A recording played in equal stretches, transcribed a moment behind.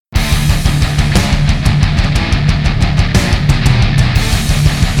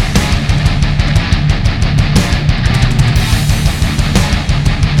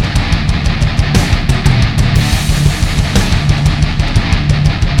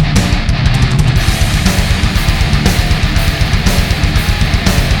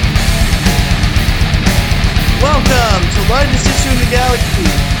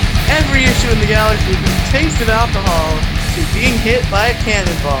Every issue in the galaxy from the taste of alcohol to being hit by a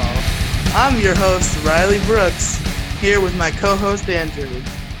cannonball. I'm your host, Riley Brooks, here with my co-host, Andrew.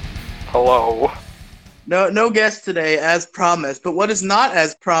 Hello. No guest today, as promised. But what is not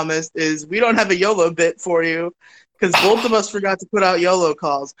as promised is we don't have a YOLO bit for you, because both of us forgot to put out YOLO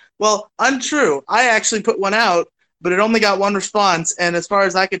calls. Well, untrue. I actually put one out, but it only got one response, and as far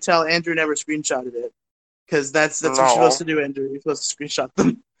as I could tell, Andrew never screenshotted it. Because that's what you're supposed to do, Andrew. You're supposed to screenshot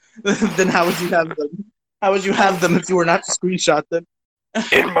them. Then how would you have them? How would you have them if you were not to screenshot them?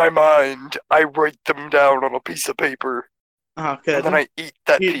 In my mind, I write them down on a piece of paper. Oh, good. And then I eat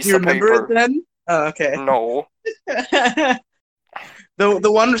that piece of paper. Do you remember it then? Oh, okay. No.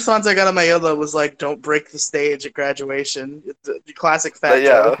 The one response I got on my YOLO was like, "Don't break the stage at graduation." The classic fat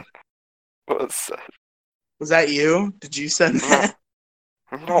joke. Was that you? Did you send that?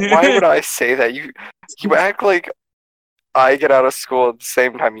 No, why would I say that? You act like I get out of school at the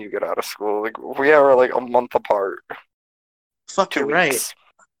same time you get out of school. Like, we are like a month apart. Fuck, you're right.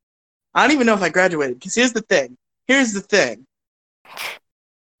 I don't even know if I graduated, because here's the thing.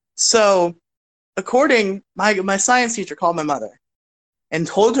 So, my science teacher called my mother and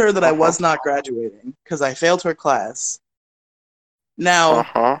told her that I was not graduating because I failed her class.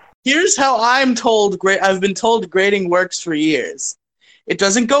 Now, here's how I'm told. I've been told grading works for years. It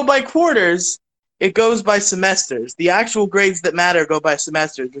doesn't go by quarters. It goes by semesters. The actual grades that matter go by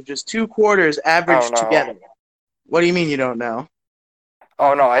semesters, which is 2 quarters averaged together. What do you mean you don't know?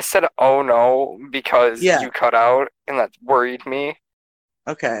 Oh, no. I said, oh, no, because you cut out, and that worried me.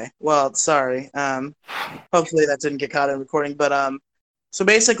 Okay. Well, sorry. Hopefully that didn't get caught in recording. But, so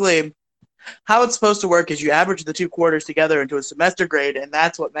basically, how it's supposed to work is you average the 2 quarters together into a semester grade, and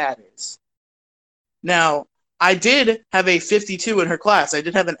that's what matters. Now, I did have a 52 in her class. I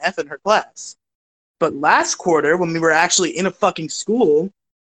did have an F in her class. But last quarter, when we were actually in a fucking school,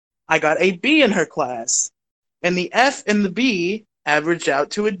 I got a B in her class. And the F and the B averaged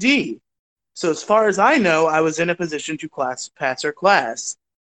out to a D. So as far as I know, I was in a position to pass her class.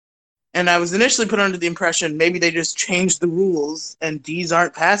 And I was initially put under the impression maybe they just changed the rules and Ds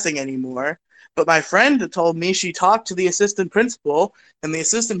aren't passing anymore. But my friend told me she talked to the assistant principal, and the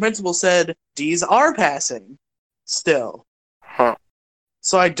assistant principal said Ds are passing still.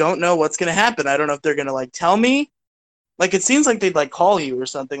 So I don't know what's going to happen. I don't know if they're going to, tell me. It seems like they'd, call you or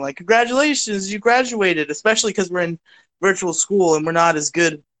something. Congratulations, you graduated, especially because we're in virtual school and we're not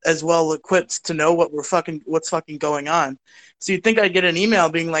as well equipped to know what's fucking going on. So you'd think I'd get an email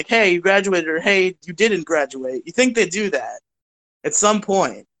being like, hey, you graduated, or hey, you didn't graduate. You think they'd do that at some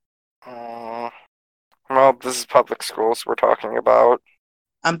point. Well, this is public schools we're talking about.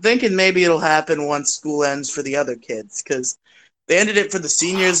 I'm thinking maybe it'll happen once school ends for the other kids, because they ended it for the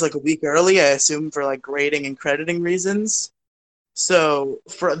seniors a week early, I assume, for grading and crediting reasons. So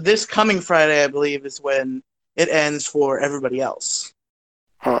for this coming Friday, I believe, is when it ends for everybody else.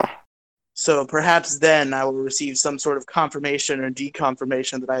 So perhaps then I will receive some sort of confirmation or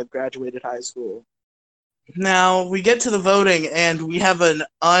deconfirmation that I have graduated high school. Now we get to the voting, and we have an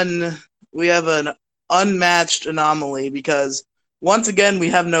unmatched anomaly, because once again we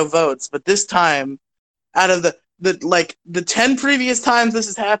have no votes. But this time, out of the 10 previous times this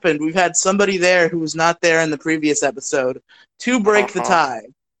has happened, we've had somebody there who was not there in the previous episode to break the tie,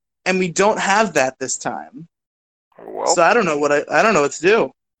 and we don't have that this time. Well, so I don't know what to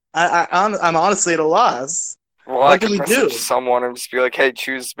do. I'm honestly at a loss. Well, what can we do? Someone and just be like, hey,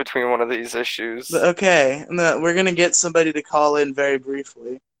 choose between one of these issues. Okay, we're gonna get somebody to call in very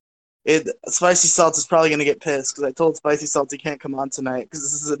briefly. Spicy Salt is probably gonna get pissed because I told Spicy Salt he can't come on tonight because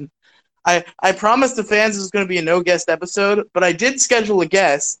this is I promised the fans this was going to be a no guest episode, but I did schedule a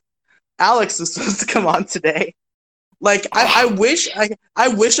guest. Alex was supposed to come on today. I wish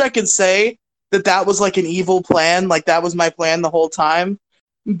I could say that was an evil plan, that was my plan the whole time.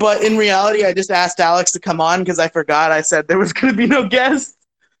 But in reality, I just asked Alex to come on because I forgot I said there was going to be no guest.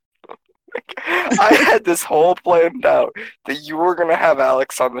 I had this whole planned out that you were going to have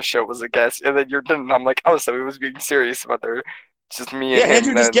Alex on the show as a guest, and then you didn't. I'm like, oh, so he was being serious about their... Just me and him.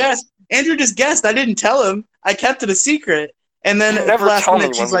 Andrew just guessed. Andrew just guessed. I didn't tell him. I kept it a secret. And then you never tell me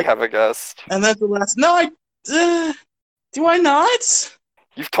when we have a guest. And then the last. No, do I not?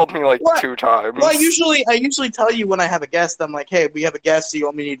 You've told me 2 times. Well, I usually tell you when I have a guest. I'm like, hey, we have a guest, so you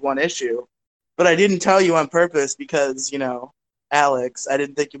only need one issue. But I didn't tell you on purpose because Alex, I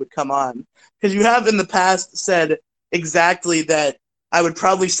didn't think you would come on, because you have in the past said exactly that. I would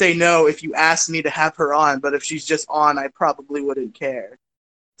probably say no if you asked me to have her on, but if she's just on, I probably wouldn't care.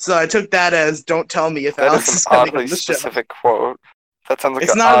 So I took that as don't tell me if Alex is coming on the show. That is an oddly specific quote. That sounds like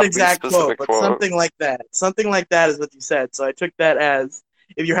It's an not an oddly exact quote, specific but quote. something like that. Something like that is what you said. So I took that as,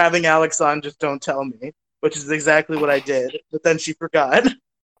 if you're having Alex on, just don't tell me, which is exactly what I did. But then she forgot.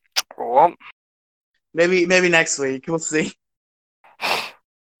 Well, Maybe next week. We'll see.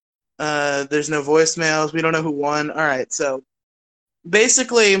 There's no voicemails. We don't know who won. All right, so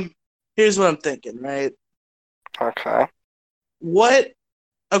basically, here's what I'm thinking, right? okay. What?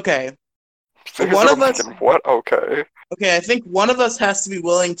 Okay. So here's One what of I'm us. thinking. What? Okay. Okay, I think one of us has to be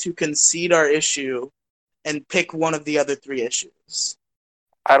willing to concede our issue and pick one of the other three issues.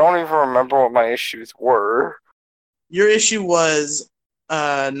 I don't even remember what my issues were. Your issue was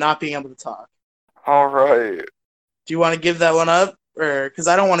not being able to talk. All right. Do you want to give that one up? Or because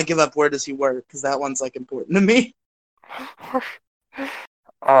I don't want to give up where does he work, because that one's like important to me. I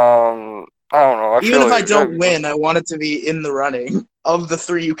don't know. Even if I don't win, I want it to be in the running of the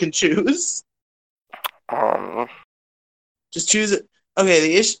three you can choose. Just choose it. Okay,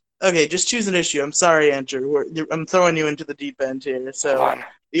 the issue. Okay, just choose an issue. I'm sorry, Andrew. I'm throwing you into the deep end here. So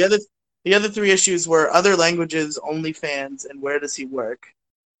the other three issues were other languages, OnlyFans, and where does he work?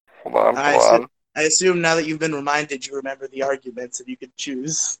 Hold on. I assume now that you've been reminded, you remember the arguments and you could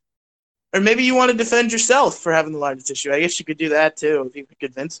choose. Or maybe you want to defend yourself for having the largest issue. I guess you could do that too if you could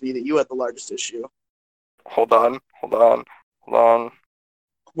convince me that you had the largest issue. Hold on.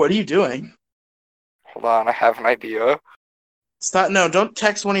 What are you doing? Hold on, I have an idea. Stop! No, don't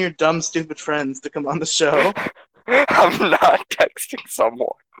text one of your dumb, stupid friends to come on the show. I'm not texting someone.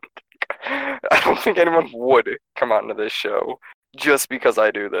 I don't think anyone would come onto this show just because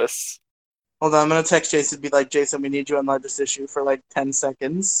I do this. Hold on, I'm gonna text Jason and be like, Jason, we need you on largest issue for like 10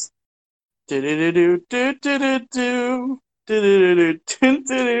 seconds. Let's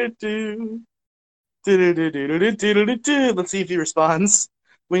see if he responds.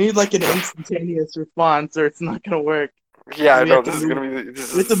 We need like an instantaneous response or it's not gonna work. Yeah, I know, this is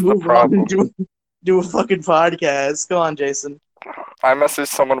the problem. Do a fucking podcast. Go on, Jason. I messaged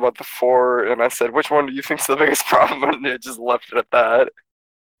someone about the 4 and I said, which one do you think's the biggest problem? And it just left it at that.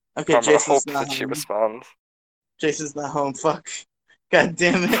 Okay, I'm Jason's gonna hope not that she home. responds. Jason's not home. Fuck. God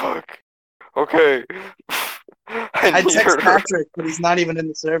damn it. Fuck. Okay. I text Patrick, but he's not even in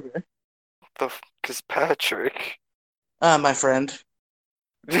the server. The fuck is Patrick? My friend.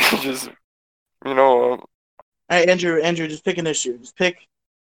 Just, you know. Alright, Andrew, just pick an issue. Just pick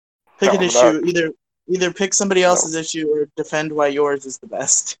an issue. Either pick somebody else's issue or defend why yours is the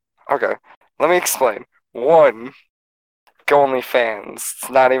best. Okay, let me explain. One, go OnlyFans. It's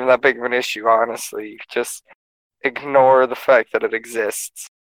not even that big of an issue, honestly. Just ignore the fact that it exists.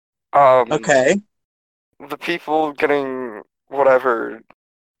 Okay. The people getting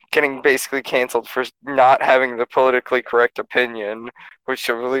basically canceled for not having the politically correct opinion, which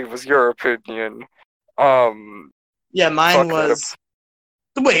I believe was your opinion. Yeah, mine was.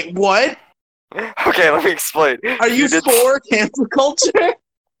 Wait, what? Okay, let me explain. Are you for cancel culture?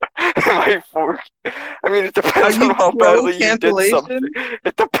 Am I for? I mean, it depends on how badly you did something.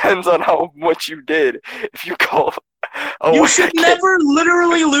 It depends on how much you did. If you call. You should never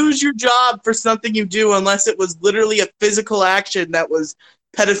literally lose your job for something you do unless it was literally a physical action that was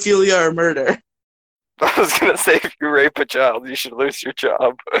pedophilia or murder. I was gonna say, if you rape a child, you should lose your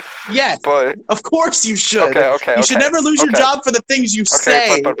job. Yes, but of course you should. Okay. You should never lose your job for the things you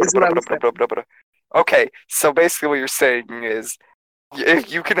say. Is what I was saying. Okay, so basically what you're saying is,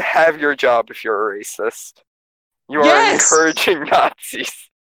 if you can have your job if you're a racist, you are encouraging Nazis.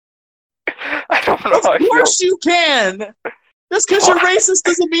 I don't know. Of course you can. Just because you're racist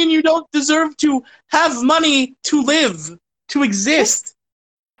doesn't mean you don't deserve to have money to live, to exist.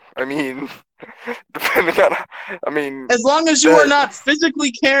 I mean, depending on, as long as you are not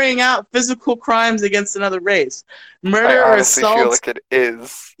physically carrying out physical crimes against another race, murder or assault. I honestly feel like it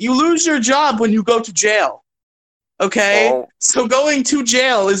is. You lose your job when you go to jail. Okay, so going to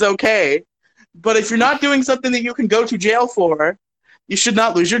jail is okay, but if you're not doing something that you can go to jail for, you should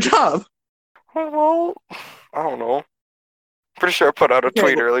not lose your job. Well, I don't know. Pretty sure I put out a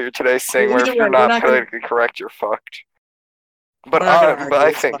tweet earlier today saying where if you're not politically correct, you're fucked. But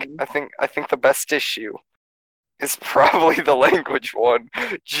I think the best issue is probably the language one,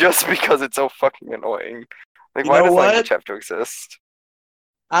 just because it's so fucking annoying. Like, why does language have to exist?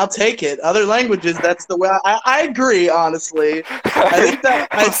 I'll take it. Other languages, that's the way. I agree, honestly.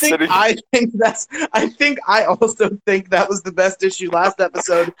 I also think that was the best issue last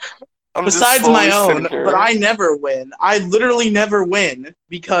episode. Besides my own, but I never win. I literally never win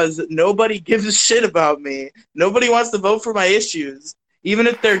because nobody gives a shit about me. Nobody wants to vote for my issues, even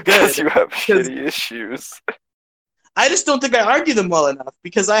if they're good. Because you have shitty issues. I just don't think I argue them well enough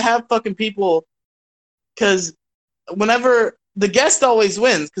because I have fucking people. Because whenever the guest always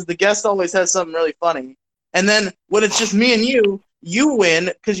wins because the guest always has something really funny. And then when it's just me and you win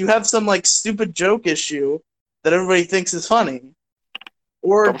because you have some like stupid joke issue that everybody thinks is funny.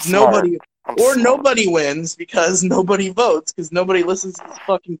 Or nobody wins because nobody votes because nobody listens to this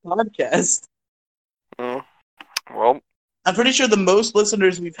fucking podcast. Well, I'm pretty sure the most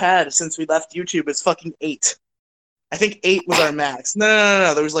listeners we've had since we left YouTube is fucking 8. I think 8 was our max.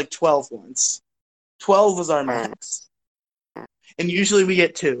 No. There was like 12 once. 12 was our max. And usually we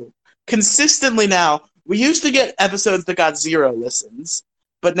get 2. Consistently now, we used to get episodes that got 0 listens.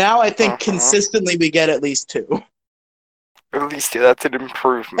 But now I think consistently we get at least 2. At least that's an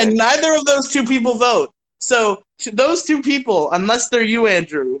improvement. And neither of those 2 people vote. So those 2 people, unless they're you,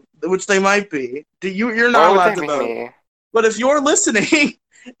 Andrew, which they might be, you're not allowed to vote. Me? But if you're listening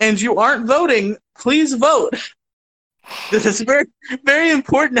and you aren't voting, please vote. This is a very, very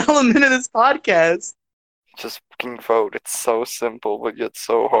important element of this podcast. Just fucking vote. It's so simple, but yet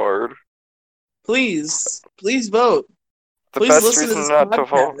so hard. Please vote. The best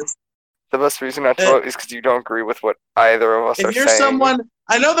reason not to vote is because you don't agree with what either of us are saying. If you're someone,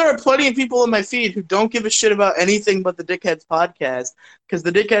 I know there are plenty of people in my feed who don't give a shit about anything but the Dickheads podcast, because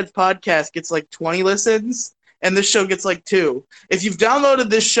the Dickheads podcast gets like 20 listens, and this show gets like 2. If you've downloaded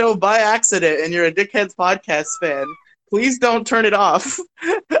this show by accident and you're a Dickheads podcast fan, please don't turn it off.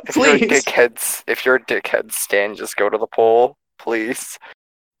 Please. If you're a Dickhead stan, just go to the poll, please.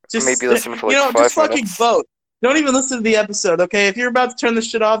 Maybe listen for like 5 minutes. Just fucking vote. Don't even listen to the episode, okay? If you're about to turn this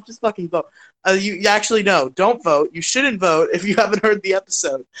shit off, just fucking vote. You actually, no, don't vote. You shouldn't vote if you haven't heard the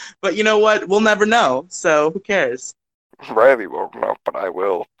episode. But you know what? We'll never know, so who cares? Riley won't know, but I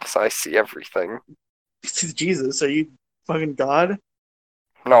will, because I see everything. Jesus, are you fucking God?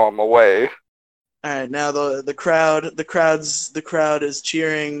 No, I'm away. All right, now the crowd is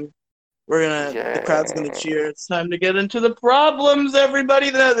cheering. The crowd's gonna cheer. It's time to get into the problems,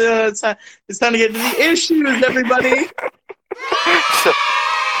 everybody. It's time to get into the issues, everybody.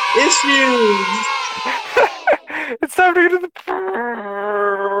 Issues. It's time to get into the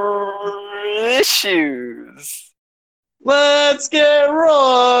issues. Let's get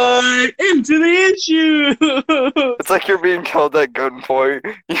right into the issue. It's like you're being held at gunpoint.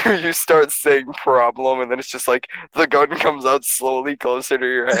 You start saying problem, and then it's just like the gun comes out slowly closer to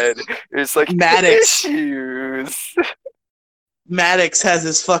your head. It's like Maddox. Issues. Maddox has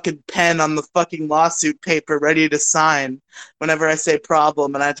his fucking pen on the fucking lawsuit paper ready to sign whenever I say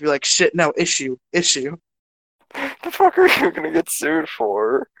problem, and I have to be like, shit, no, issue. The fuck are you gonna get sued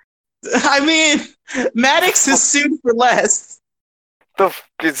for? I mean, Maddox is sued for less.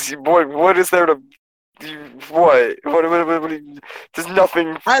 What is there to... What? There's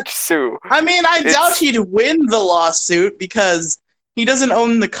nothing to sue. I mean, I doubt he'd win the lawsuit because he doesn't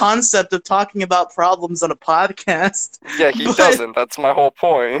own the concept of talking about problems on a podcast. Yeah, he doesn't. That's my whole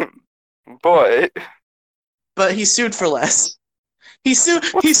point. But he sued for less. He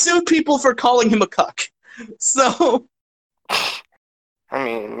sued people for calling him a cuck. So... I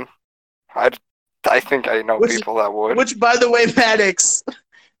mean... I think I know people that would. Which, by the way, Maddox,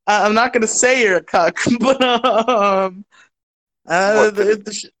 I'm not going to say you're a cuck, but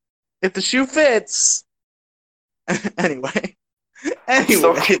if the shoe fits... Anyway.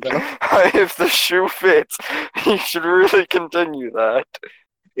 So, if the shoe fits, you should really continue that.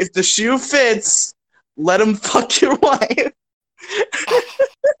 If the shoe fits, let him fuck your wife.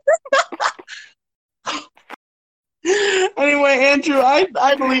 Anyway, Andrew, I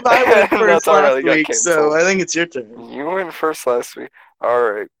believe I went first last week, so I think it's your turn. You went first last week.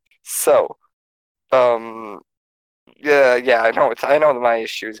 Alright. So, yeah, I know that my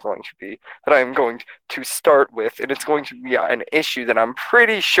issue is going to be that I'm going to start with, and it's going to be an issue that I'm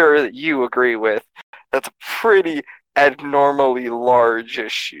pretty sure that you agree with. That's a pretty abnormally large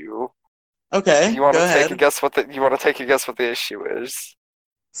issue. Okay, you want to take a guess what the issue is?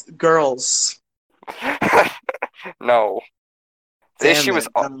 Girls. No. The issue is...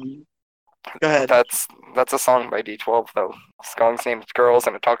 Go ahead. That's a song by D12, though. The song's named Girls,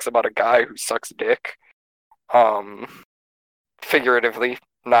 and it talks about a guy who sucks dick. Figuratively,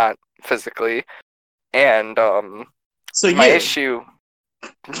 not physically. And, so my issue...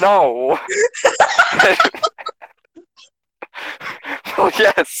 No! Well,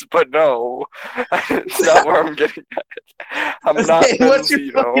 yes, but no. It's not where I'm getting at. I'm not what's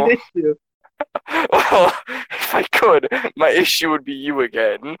your fucking issue? Well, if I could, my issue would be you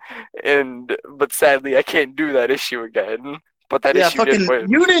again. But sadly, I can't do that issue again. But that issue did win.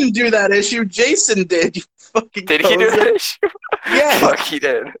 You didn't do that issue. Jason did. You fucking did he do that issue? Yeah. Fuck, he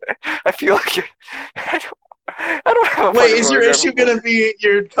did. I feel like I don't have a... Wait, is your issue going to be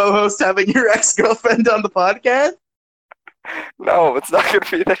your co-host having your ex-girlfriend on the podcast? No, it's not gonna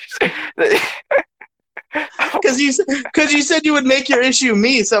be that. Because you said you would make your issue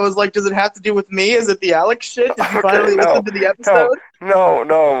me, so I was like, does it have to do with me? Is it the Alex shit? Did you finally listen to the episode?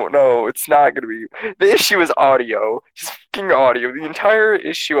 No, it's not gonna be. The issue is audio. Just fucking audio. The entire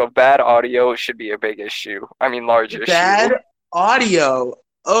issue of bad audio should be a big issue. I mean, large issue. Bad audio.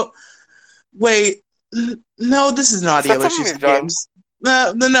 Oh, wait. No, this is an audio issue in games.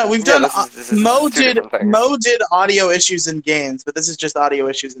 No. We've done Mo did audio issues in games, but this is just audio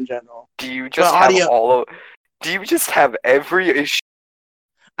issues in general. Do you just have all of? Do you just have every issue?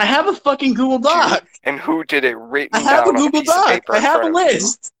 I have a fucking Google Doc. And who did it written down? I have a Google Doc. I have a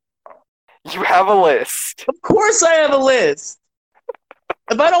list. You have a list. Of course, I have a list.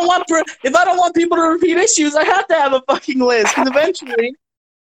 If I don't want people to repeat issues, I have to have a fucking list. Because eventually.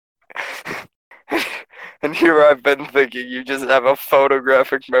 And here I've been thinking you just have a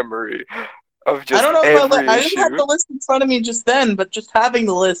photographic memory of just every issue. I didn't have the list in front of me just then, but just having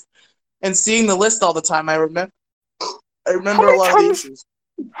the list and seeing the list all the time, I remember a lot of the issues.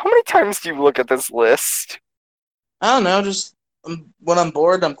 How many times do you look at this list? I don't know. Just when I'm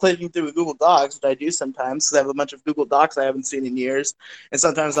bored, I'm clicking through Google Docs, which I do sometimes because I have a bunch of Google Docs I haven't seen in years. And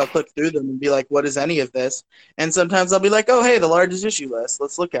sometimes I'll click through them and be like, what is any of this? And sometimes I'll be like, oh, hey, the largest issue list.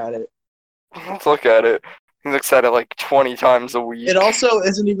 Let's look at it. Let's look at it. He looks at it like 20 times a week. It also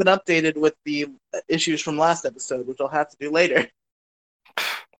isn't even updated with the issues from last episode, which I'll have to do later.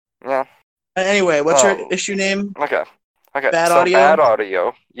 Yeah. Anyway, what's your issue name? Okay. Bad audio? Bad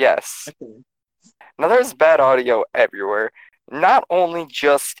audio, yes. Okay. Now there's bad audio everywhere. Not only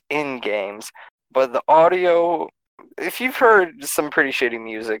just in games, but the audio... If you've heard some pretty shitty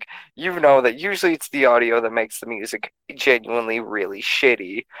music, you know that usually it's the audio that makes the music genuinely really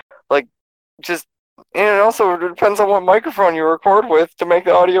shitty. Like, just... And it also depends on what microphone you record with to make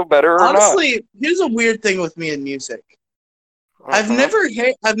the audio better or not. Honestly, here's a weird thing with me in music. I've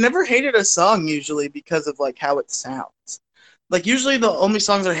never hated a song usually because of like how it sounds. Like usually the only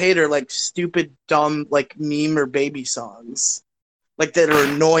songs I hate are like stupid, dumb, like meme or baby songs, like that are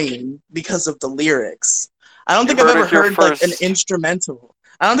annoying because of the lyrics. I don't think I've ever heard like an instrumental.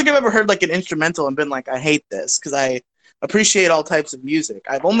 I don't think I've ever heard like an instrumental and been like, I hate this because I appreciate all types of music.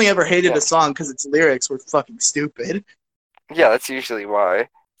 I've only ever hated a song because its lyrics were fucking stupid. Yeah, that's usually why.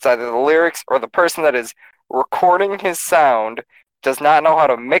 It's either the lyrics or the person that is recording his sound does not know how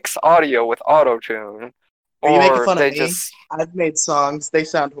to mix audio with auto-tune. Are you making fun of me? I've made songs. They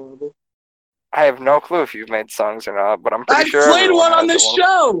sound horrible. I have no clue if you've made songs or not, but I'm pretty sure I played one on this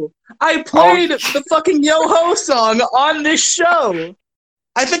show! I played the fucking Yo-Ho song on this show!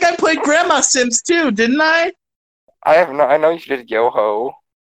 I think I played Grandma Sims too, didn't I? I know you did Yo-Ho.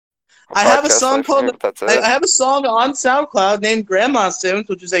 I have a song I have a song on SoundCloud named Grandma Sims,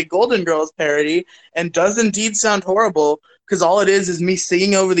 which is a Golden Girls parody, and does indeed sound horrible, because all it is me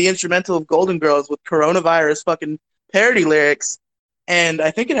singing over the instrumental of Golden Girls with coronavirus fucking parody lyrics, and I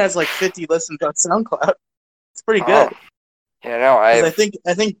think it has like 50 listens on SoundCloud. It's pretty good. Yeah, no, I think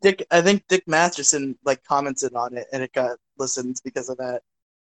Dick Masterson like commented on it, and it got listens because of that.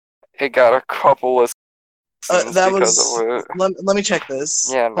 It got a couple listens. Let me check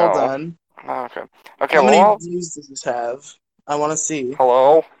this. Yeah, no. Hold on. Okay. How many views does this have? I want to see.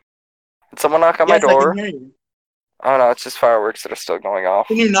 Hello? Did someone knock on my door? I can hear you. Oh no, it's just fireworks that are still going off.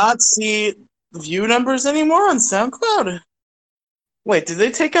 Can you not see view numbers anymore on SoundCloud? Wait, did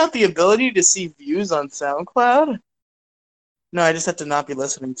they take out the ability to see views on SoundCloud? No, I just have to not be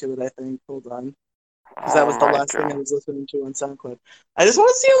listening to it, I think. Hold on. Because that was the last thing I was listening to on SoundCloud. I just want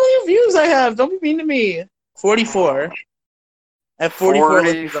to see how many views I have. Don't be mean to me. 44. I have 44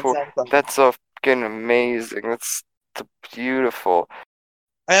 listens on SoundCloud. That's fucking amazing. That's beautiful.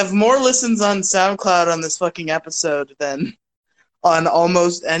 I have more listens on SoundCloud on this fucking episode than on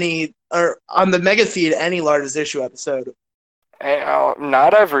almost any, or on the mega feed, any largest issue episode.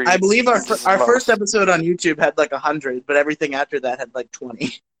 Not every. I believe our first episode on YouTube had like 100, but everything after that had like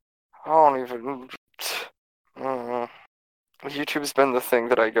 20. I don't even. YouTube's been the thing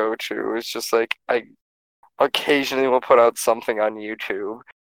that I go to. It's just like I occasionally will put out something on YouTube,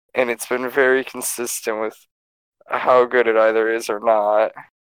 and it's been very consistent with how good it either is or not.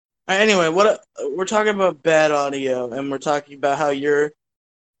 Anyway, we're talking about bad audio, and we're talking about how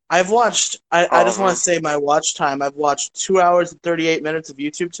I've watched. I just want to say my watch time. I've watched 2 hours and 38 minutes of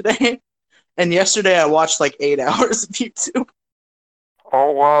YouTube today, and yesterday I watched like 8 hours of YouTube.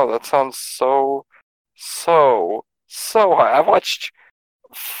 Oh wow, that sounds so high. I've watched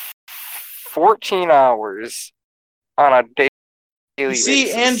 14 hours on a daily basis.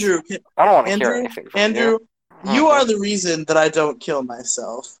 See, Andrew, I don't want to hear anything from you. You are the reason that I don't kill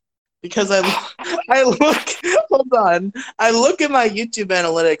myself. Because I look, hold on. I look at my YouTube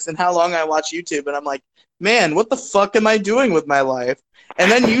analytics and how long I watch YouTube, and I'm like, man, what the fuck am I doing with my life?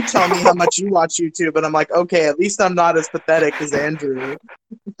 And then you tell me how much you watch YouTube, and I'm like, okay, at least I'm not as pathetic as Andrew.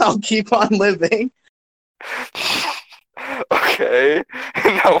 I'll keep on living. Okay.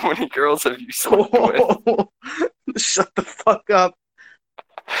 And how many girls have you slept with? Shut the fuck up.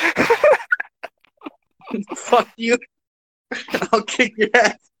 Fuck you. I'll kick your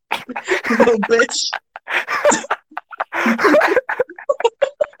ass. Little bitch.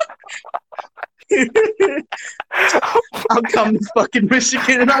 I'll come to fucking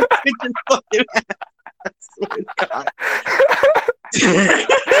Michigan and I'll kick your fucking ass. I swear to God.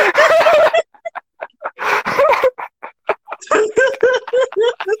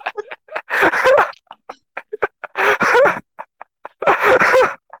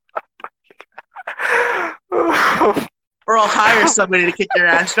 Or I'll hire somebody to kick your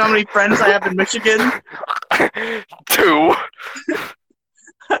ass. You know how many friends I have in Michigan? 2.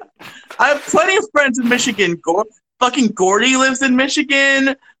 I have plenty of friends in Michigan. Fucking Gordy lives in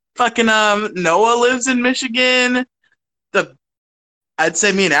Michigan. Fucking Noah lives in Michigan. I'd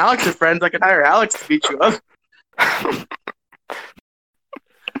say me and Alex are friends. I could hire Alex to beat you up.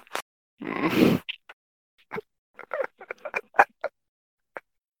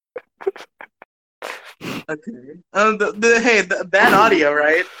 Okay. The bad audio,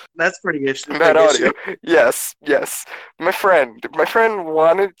 right? That's pretty issue. Bad audio. Yes. My friend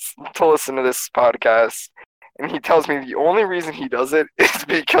wanted to listen to this podcast, and he tells me the only reason he does it is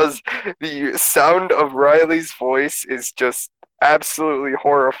because the sound of Riley's voice is just absolutely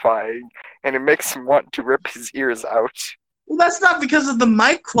horrifying, and it makes him want to rip his ears out. Well, that's not because of the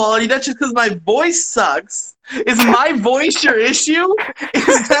mic quality. That's just because my voice sucks. Is my voice your issue?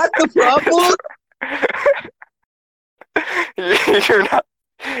 Is that the problem?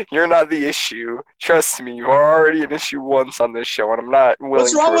 You're not the issue. Trust me, you are already an issue once on this show, and I'm not willing to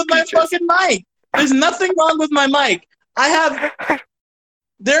What's wrong with my fucking mic? There's nothing wrong with my mic.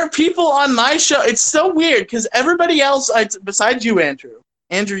 There are people on my show. It's so weird because everybody else, besides you, Andrew,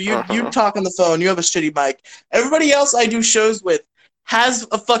 you talk on the phone. You have a shitty mic. Everybody else I do shows with has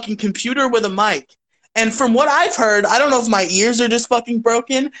a fucking computer with a mic. And from what I've heard, I don't know if my ears are just fucking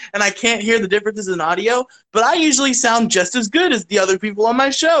broken and I can't hear the differences in audio, but I usually sound just as good as the other people on my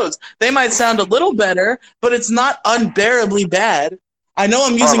shows. They might sound a little better, but it's not unbearably bad. I know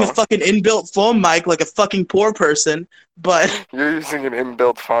I'm using a fucking inbuilt phone mic like a fucking poor person, but... You're using an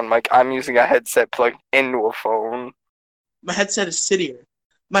inbuilt phone mic. I'm using a headset plugged into a phone. My headset is shittier.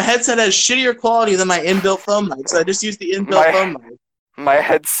 My headset has shittier quality than my inbuilt phone mic, so I just use the inbuilt phone mic. My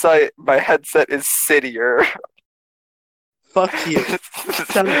headset is shittier. Fuck you.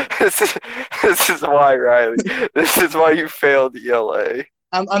 This is why, Riley. This is why you failed ELA.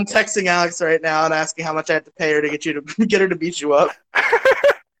 I'm texting Alex right now and asking how much I have to pay her to get her to beat you up.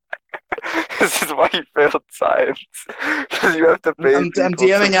 This is why you failed science. Because you have to pay. I'm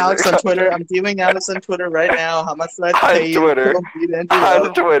DMing Alex on Twitter. I'm DMing Alex on Twitter right now. How much do I have to pay Twitter. You?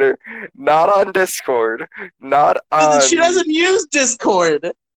 On Twitter. Not on Discord. Not on... She doesn't use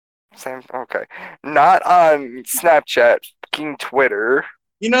Discord. Same. Okay. Not on Snapchat. Fucking Twitter.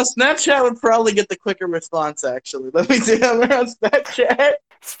 You know, Snapchat would probably get the quicker response, actually. Let me DM her on Snapchat.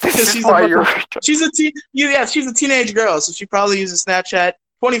 This is why you're... She's a teenage girl, so she probably uses Snapchat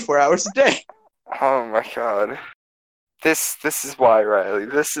 24 hours a day. Oh my god. This is why, Riley.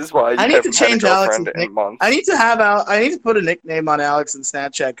 This is why you I need to change Alex's nickname. I need to put a nickname on Alex in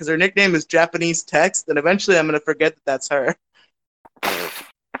Snapchat because her nickname is Japanese Text, and eventually I'm going to forget that that's her.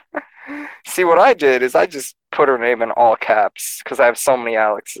 See, what I did is I just put her name in all caps because I have so many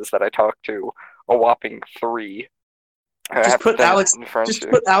Alexes that I talk to, a whopping 3. Just put Alex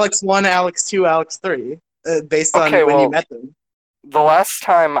 1, Alex 2, Alex 3, based on when you met them. The last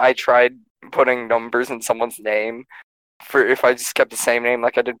time I tried putting numbers in someone's name, for if I just kept the same name,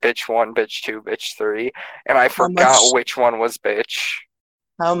 like I did bitch 1, bitch 2, bitch 3, and I forgot which one was bitch.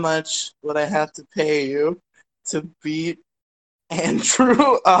 How much would I have to pay you to beat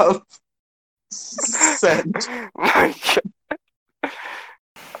Andrew up? Send. My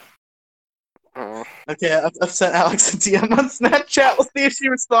God. Okay, I've sent Alex a DM on Snapchat. We'll see if she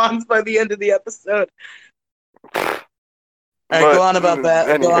responds by the end of the episode. All right, go on about that.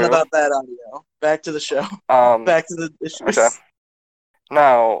 Anywho. Go on about that audio. Back to the show. Back to the issues. Okay.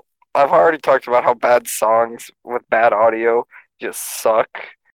 Now, I've already talked about how bad songs with bad audio just suck.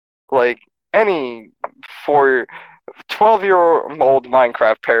 Like, any 12-year-old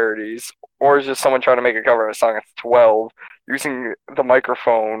Minecraft parodies, or just someone trying to make a cover of a song at 12, using the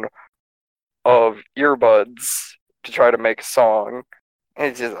microphone of earbuds to try to make a song,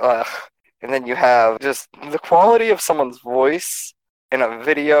 It's just, ugh. And then you have just the quality of someone's voice in a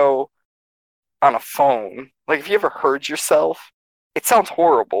video on a phone. Like, if you ever heard yourself, it sounds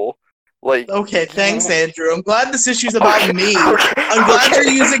horrible. Like, okay, thanks, Andrew. I'm glad this issue's about me. I'm glad you're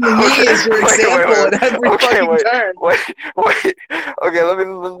using me as your example at every fucking turn. Wait. Okay,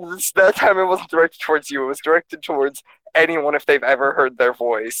 that time it wasn't directed towards you. It was directed towards anyone if they've ever heard their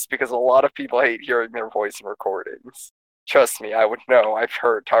voice, because a lot of people hate hearing their voice in recordings. Trust me, I would know. I've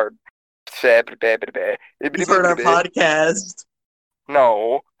heard hard. You've heard our podcast.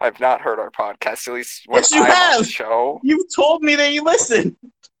 No, I've not heard our podcast. At least when yes, you I'm have. on the show. You've told me that you listen.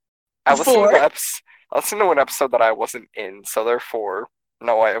 I listened to an episode that I wasn't in, so therefore,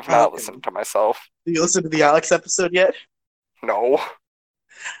 no, I have not listened to myself. Did you listen to the Alex episode yet? No.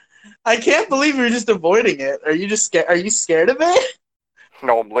 I can't believe you're just avoiding it. Are you just scared? Are you scared of it?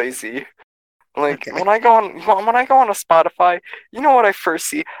 No, I'm lazy. Like, okay. when I go on a Spotify, you know what I first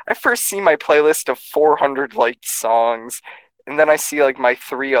see? I first see my playlist of 400 liked songs, and then I see like my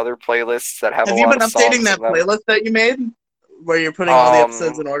 3 other playlists that have a lot of songs. Have you been updating that playlist that you made, where you're putting all the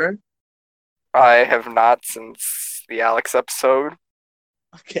episodes in order? I have not since the Alex episode.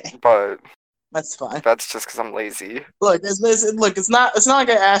 Okay, but that's fine. That's just because I'm lazy. Look, it's not like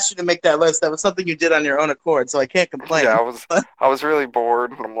I asked you to make that list. That was something you did on your own accord, so I can't complain. Yeah, I was really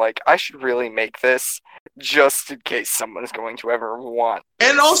bored, and I'm like, I should really make this just in case someone's going to ever want this.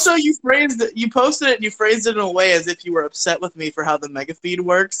 And also, you posted it, and you phrased it in a way as if you were upset with me for how the mega feed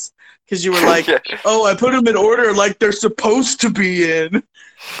works, because you were like, yeah. Oh, I put them in order like they're supposed to be in.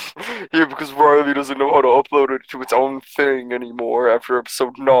 Yeah, because Riley doesn't know how to upload it to its own thing anymore after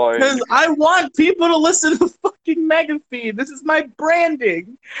episode 9. Because I want people to listen to the fucking mega feed. This is my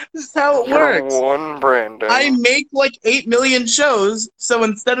branding. This is how it works. One branding. I make like 8 million shows, so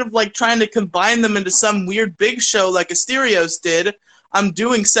instead of like trying to combine them into some weird big show like Asterios did, I'm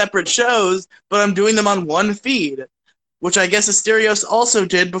doing separate shows, but I'm doing them on one feed. Which I guess Asterios also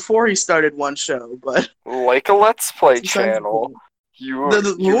did before he started one show, but like a Let's Play channel. You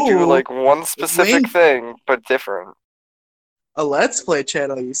do like one specific thing, but different. A Let's Play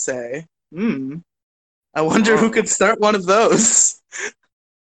channel, you say? I wonder who could start one of those.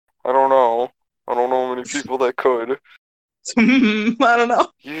 I don't know. I don't know many people that could. I don't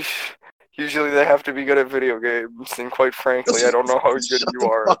know. Usually they have to be good at video games, and quite frankly, I don't know how good you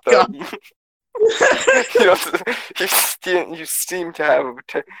are at them. You seem to have a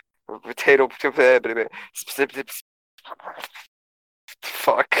potato.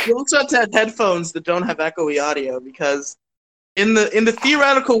 Fuck. You also have to have headphones that don't have echoey audio, because in the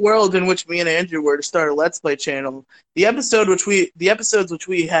theoretical world in which me and Andrew were to start a Let's Play channel, the episodes which we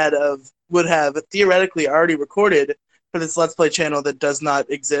would have theoretically already recorded for this Let's Play channel that does not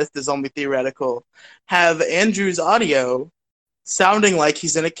exist, is only theoretical, have Andrew's audio sounding like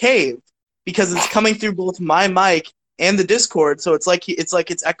he's in a cave, because it's coming through both my mic and the Discord, so it's like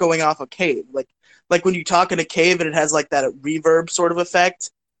it's echoing off a cave, like when you talk in a cave and it has like that reverb sort of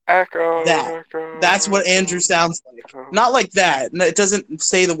effect. Echo. That's what Andrew sounds like. Not like that. It doesn't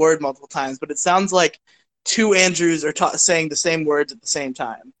say the word multiple times, but it sounds like 2 Andrews are saying the same words at the same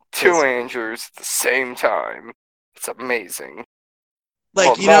time. 2 Andrews at the same time. It's amazing.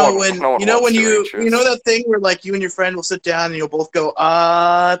 Like, well, when you know that thing where like you and your friend will sit down and you'll both go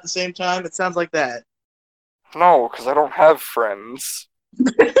at the same time? It sounds like that. No, because I don't have friends.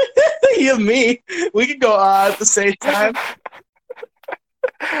 You and me. We could go at the same time.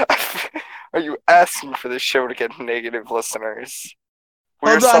 Are you asking for this show to get negative listeners?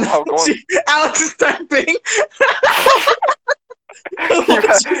 We're somehow going. Alex is typing.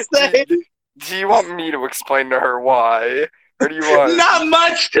 Do you want me to explain to her why? Or do you want... Not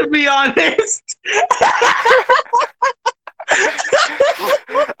much, to be honest.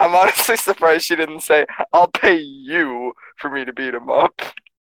 I'm honestly surprised she didn't say, I'll pay you for me to beat him up.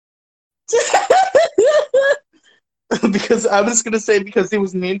 Because I was gonna say because he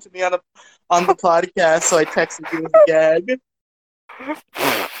was mean to me on the podcast, so I texted you as a gag.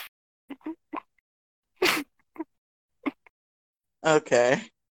 Okay.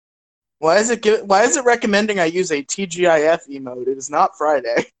 Why is it recommending I use a TGIF emote? It is not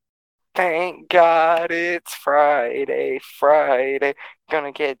Friday. Thank God it's Friday.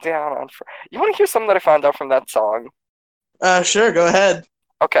 Gonna get down on Friday. You want to hear something that I found out from that song? Sure, go ahead.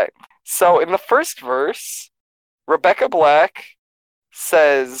 Okay, so in the first verse, Rebecca Black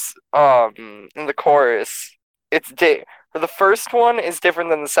says, in the chorus, the first one is different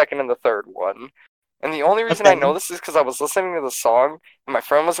than the second and the third one. And the only reason I know this is because I was listening to the song, and my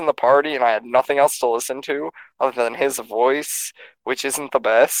friend was in the party, and I had nothing else to listen to other than his voice, which isn't the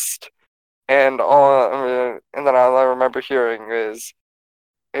best. And then all I remember hearing is,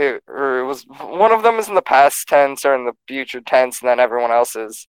 or it was one of them is in the past tense or in the future tense, and then everyone else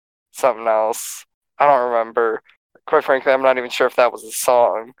is something else. I don't remember. Quite frankly, I'm not even sure if that was a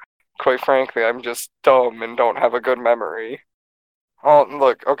song. Quite frankly, I'm just dumb and don't have a good memory. Oh,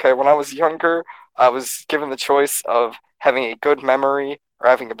 look, okay, when I was younger, I was given the choice of having a good memory or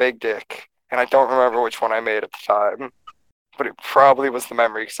having a big dick, and I don't remember which one I made at the time. But it probably was the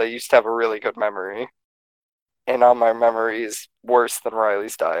memory, because I used to have a really good memory. And now my memory is worse than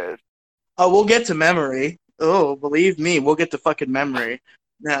Riley's diet. Oh, we'll get to memory. Oh, believe me, we'll get to fucking memory.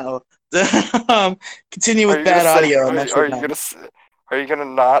 Now, continue with bad audio. Are you gonna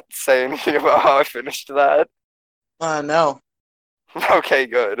not say anything about how I finished that? No. Okay,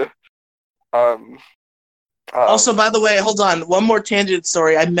 good. Also, by the way, hold on. One more tangent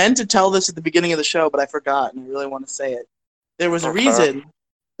story. I meant to tell this at the beginning of the show, but I forgot, and I really want to say it. There was a reason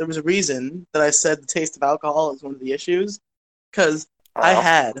that I said the taste of alcohol is one of the issues, because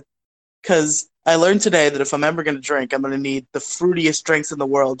I learned today that if I'm ever going to drink, I'm going to need the fruitiest drinks in the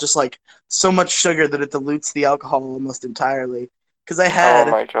world, just like so much sugar that it dilutes the alcohol almost entirely. Because I had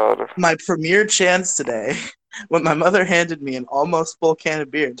my premiere chance today when my mother handed me an almost full can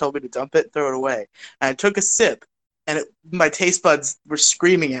of beer and told me to dump it and throw it away. And I took a sip, and my taste buds were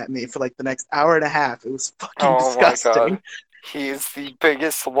screaming at me for like the next hour and a half. It was fucking disgusting. My God. He is the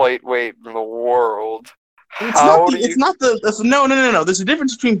biggest lightweight in the world. No. There's a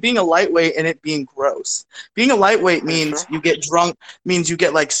difference between being a lightweight and it being gross. Being a lightweight means you get drunk, means you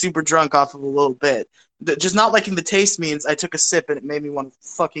get like super drunk off of a little bit. Just not liking the taste means I took a sip and it made me want to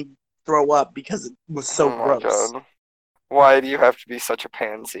fucking throw up because it was so gross. God. Why do you have to be such a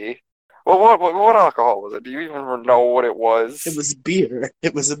pansy? Well, what alcohol was it? Do you even know what it was? It was beer.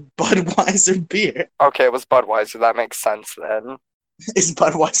 It was a Budweiser beer. Okay, it was Budweiser. That makes sense then. Is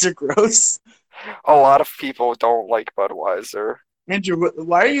Budweiser gross? A lot of people don't like Budweiser. Andrew,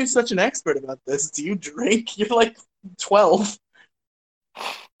 why are you such an expert about this? Do you drink? You're like 12.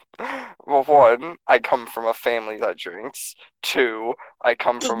 Well, one, I come from a family that drinks. Two, I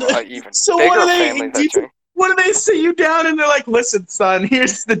come from an even bigger family that drinks. What do they sit you down and they're like, listen, son,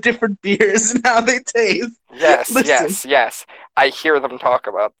 here's the different beers and how they taste? Yes. I hear them talk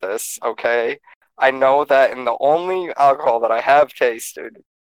about this, okay? I know that, and the only alcohol that I have tasted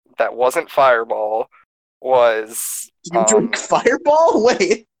that wasn't Fireball was... Did you drink Fireball?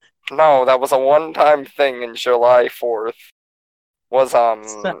 Wait. No, that was a one-time thing in July 4th. It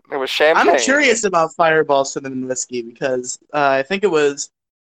was champagne. I'm curious about Fireball cinnamon whiskey because I think it was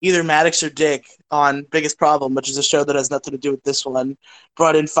either Maddox or Dick on Biggest Problem, which is a show that has nothing to do with this one,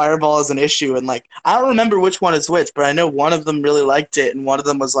 brought in Fireball as an issue. And like, I don't remember which one is which, but I know one of them really liked it, and one of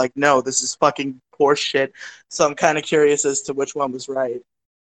them was like, no, this is fucking poor shit. So I'm kind of curious as to which one was right.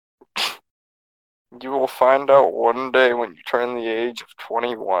 You will find out one day when you turn the age of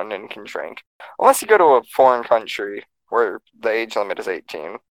 21 and can drink. Unless you go to a foreign country where the age limit is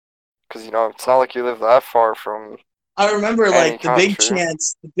 18. Because, it's not like you live that far from... I remember like the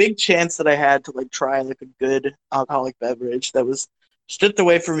big chance that I had to like try like a good alcoholic beverage that was stripped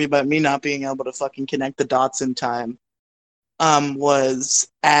away from me by me not being able to fucking connect the dots in time was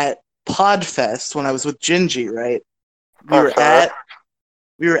at Podfest when I was with Gingy, right?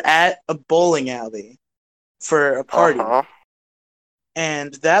 We were at a bowling alley for a party.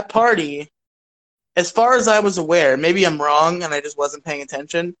 And that party, as far as I was aware, maybe I'm wrong and I just wasn't paying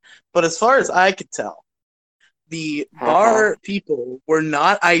attention, but as far as I could tell, the bar people were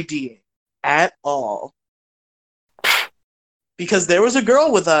not IDing at all. Because there was a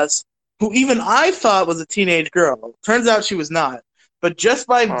girl with us who even I thought was a teenage girl. Turns out she was not. But just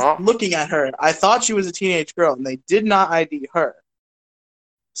by looking at her, I thought she was a teenage girl, and they did not ID her.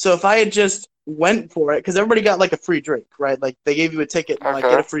 So if I had just went for it, because everybody got like a free drink, right? Like they gave you a ticket and like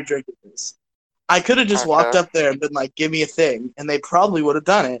get a free drink with this. I could have just walked up there and been like, give me a thing, and they probably would have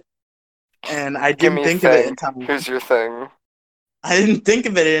done it. And I didn't think of it in time. Here's your thing. I didn't think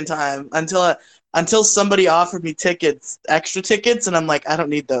of it in time until somebody offered me extra tickets, and I'm like, I don't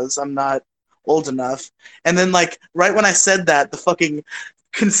need those. I'm not old enough. And then like right when I said that, the fucking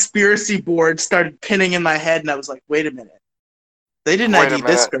conspiracy board started pinning in my head, and I was like, wait a minute. They didn't ID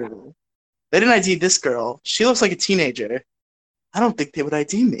this girl. They didn't ID this girl. She looks like a teenager. I don't think they would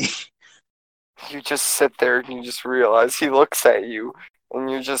ID me. You just sit there and you just realize he looks at you. And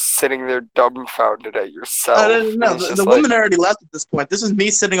you're just sitting there dumbfounded at yourself. No, the woman already left at this point. This is me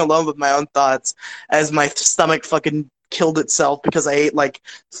sitting alone with my own thoughts as my stomach fucking killed itself because I ate like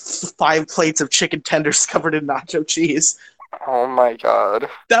 5 plates of chicken tenders covered in nacho cheese. Oh my god.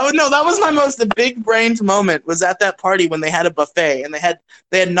 That was my most big brained moment. Was at that party when they had a buffet and they had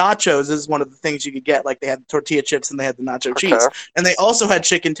nachos as one of the things you could get. Like they had tortilla chips and they had the nacho cheese, and they also had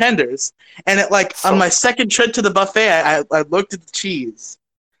chicken tenders. And on my second trip to the buffet, I looked at the cheese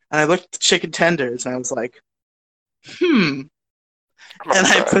and I looked at the chicken tenders and I was like, and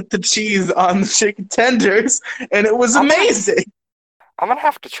I put the cheese on the chicken tenders and it was amazing. I'm gonna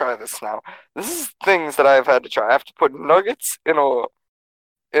have to try this now. This is things that I've had to try. I have to put nuggets in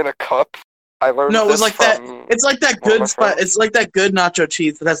a cup. I learned. No, it was like that. It's like that good It's like that good nacho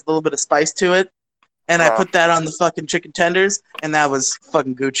cheese that has a little bit of spice to it. And I put that on the fucking chicken tenders, and that was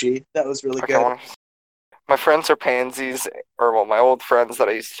fucking Gucci. That was really good. My friends are pansies, my old friends that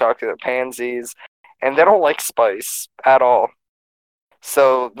I used to talk to are pansies, and they don't like spice at all.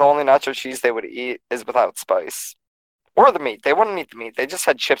 So the only nacho cheese they would eat is without spice. Or the meat. They wouldn't eat the meat. They just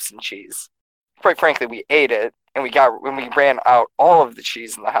had chips and cheese. Quite frankly, we ate it, and we ran out all of the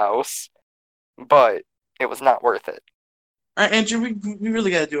cheese in the house, but it was not worth it. All right, Andrew, we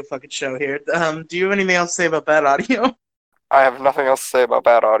really got to do a fucking show here. Do you have anything else to say about bad audio? I have nothing else to say about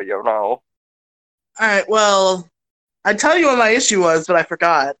bad audio, no. All right, well, I'd tell you what my issue was, but I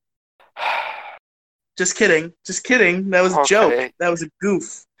forgot. Just kidding. That was a joke. That was a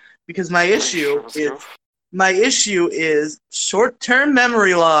goof. Because my issue is short-term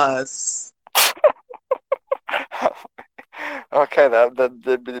memory loss. Okay, that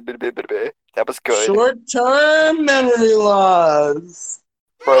was good. Short-term memory loss.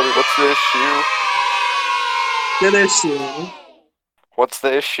 Buddy, what's the issue? Good issue. What's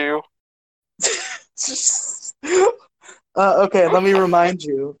the issue? Okay, let me remind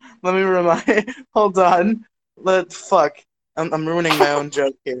you. Hold on. I'm ruining my own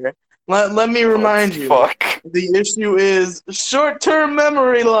joke here. Let me remind you. Fuck. The issue is short-term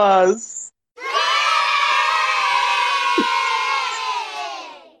memory loss.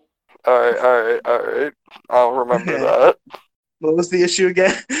 Alright. I'll remember that. What was the issue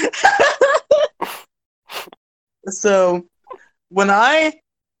again? So,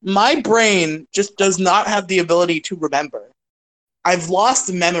 my brain just does not have the ability to remember. I've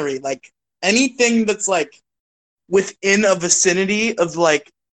lost memory. Like, anything that's, like, within a vicinity of,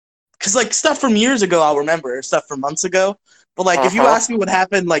 like, because, like, stuff from years ago I'll remember, stuff from months ago. But, like, if you ask me what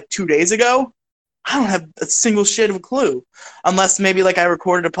happened, like, 2 days ago, I don't have a single shit of a clue. Unless maybe, like, I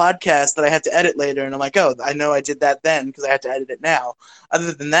recorded a podcast that I had to edit later, and I'm like, oh, I know I did that then because I had to edit it now.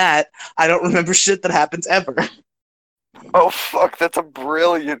 Other than that, I don't remember shit that happens ever. Oh, fuck, that's a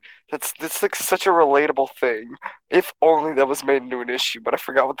brilliant... That's like such a relatable thing. If only that was made into an issue, but I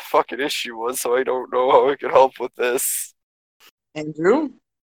forgot what the fucking issue was, so I don't know how I can help with this. Andrew?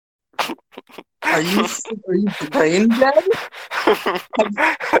 Are you brain dead?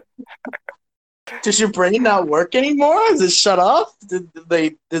 Does your brain not work anymore? Is it shut off? Did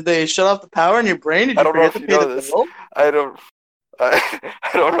they shut off the power in your brain? Did you I don't know if you know this. Bill? I don't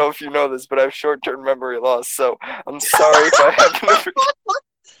know if you know this, but I have short-term memory loss, so I'm sorry if I haven't.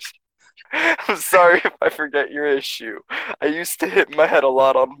 I'm sorry if I forget your issue. I used to hit my head a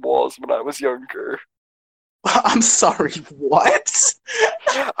lot on walls when I was younger. I'm sorry, what?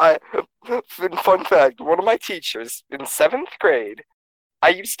 Fun fact, one of my teachers in 7th grade, I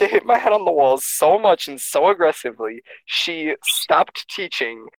used to hit my head on the walls so much and so aggressively, she stopped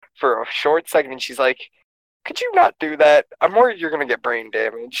teaching for a short second and she's like, could you not do that? I'm worried you're going to get brain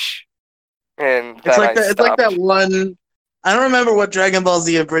damage. And it's like that one... I don't remember what Dragon Ball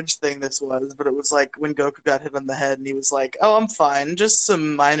Z abridged thing this was, but it was like when Goku got hit on the head and he was like, oh, I'm fine, just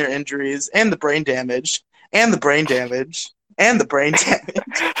some minor injuries and the brain damage. And the brain damage. And the brain damage.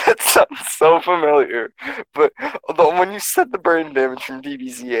 That sounds so familiar. But although when you said the brain damage from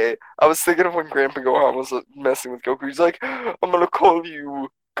DBZA, I was thinking of when Grandpa Gohan was messing with Goku. He's like, I'm gonna call you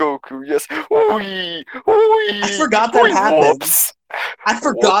Goku. Yes. Ooey. I forgot that happened. Whoops. I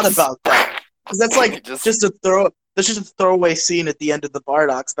forgot about that. Because that's like just a throwaway scene at the end of the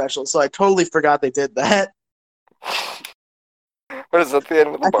Bardock special, so I totally forgot they did that. What is that, the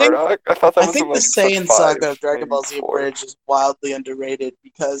end of the Bardock? I thought that was the Saiyan saga of Dragon Ball Z Abridged is wildly underrated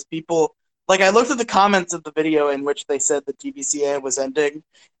because people... Like, I looked at the comments of the video in which they said that DBCA was ending,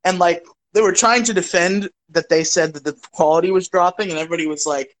 and, like, they were trying to defend that they said that the quality was dropping, and everybody was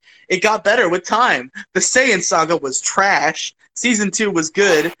like, it got better with time. The Saiyan saga was trash, Season 2 was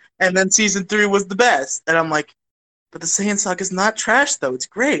good, and then Season 3 was the best. And I'm like, but the Saiyan saga is not trash, though. It's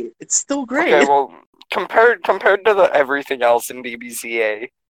great. It's still great. Okay, well... Compared to everything else in DBZA,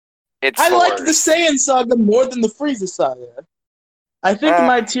 I like the Saiyan saga more than the Frieza saga. I think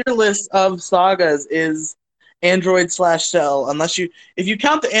my tier list of sagas is Android / Cell, if you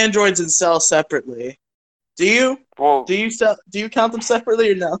count the androids and Cell separately. Do you? Well, do you count them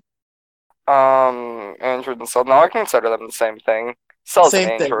separately or no? Android and Cell. No, I consider them the same thing. Cell's an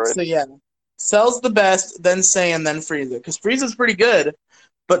Same thing. Android. So yeah, Cell's the best, then Saiyan, then Frieza. Because Frieza's pretty good,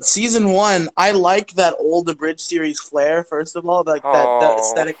 but season 1, I like that old abridged series flair. First of all, like that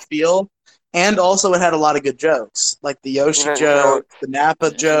aesthetic feel, and also it had a lot of good jokes, like the Yoshi joke, the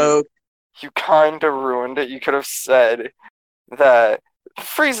Nappa joke. You kind of ruined it. You could have said that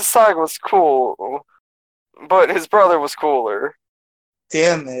Frieza Saga was cool, but his brother was cooler.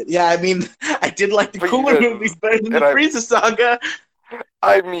 Damn it. Yeah, I mean, I did like the cooler movies better than the Frieza Saga.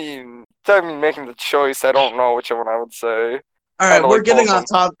 I mean, making the choice, I don't know which one I would say. Alright, we're getting off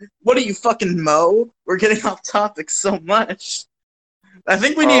topic. What are you, fucking Mo? We're getting off topic so much. I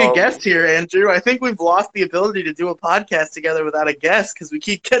think we need a guest here, Andrew. I think we've lost the ability to do a podcast together without a guest because we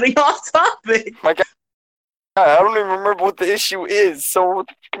keep getting off topic. My God, I don't even remember what the issue is, so what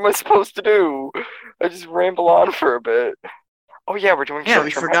am I supposed to do? I just ramble on for a bit. Oh yeah, we're doing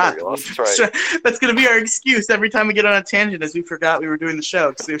short-term memory loss. That's right. That's going to be our excuse every time we get on a tangent is we forgot we were doing the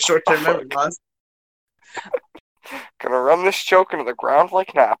show because we have short-term memory loss. Gonna run this joke into the ground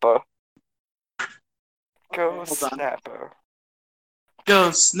like Nappa. Go Snappa. Go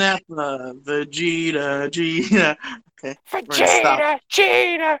Snappa, Vegeta, Gina. Okay. Vegeta,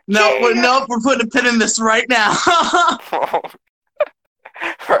 Gina. No, we're putting a pin in this right now.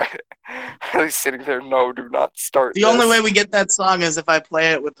 Right. He's sitting there. No, do not start. The only way we get that song is if I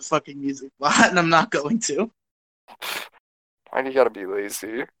play it with the fucking music bot, and I'm not going to. Why do you gotta be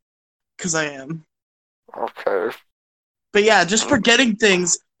lazy? Because I am. Okay. But yeah, just forgetting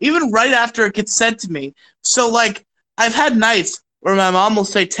things, even right after it gets said to me. So, like, I've had nights where my mom will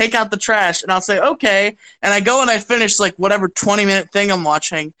say, take out the trash, and I'll say, okay, and I go and I finish, like, whatever 20-minute thing I'm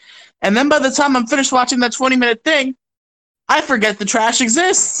watching, and then by the time I'm finished watching that 20-minute thing, I forget the trash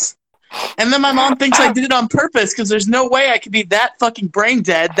exists. And then my mom thinks I did it on purpose, because there's no way I could be that fucking brain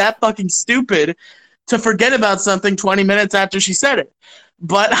dead, that fucking stupid, to forget about something 20 minutes after she said it.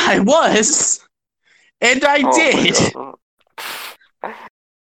 But I was, and I did.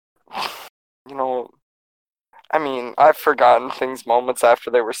 You know, I mean, I've forgotten things moments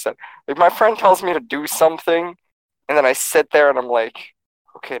after they were said. Like, my friend tells me to do something, and then I sit there and I'm like,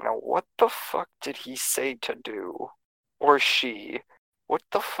 okay, now what the fuck did he say to do? Or she? What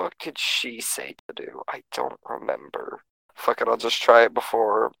the fuck did she say to do? I don't remember. Fuck it, I'll just try it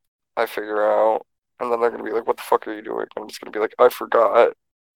before I figure out. And then they're gonna be like, what the fuck are you doing? I'm just gonna be like, I forgot.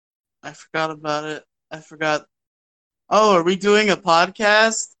 I forgot about it. I forgot. Oh, are we doing a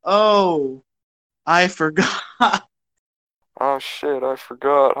podcast? Oh, I forgot. Oh shit, I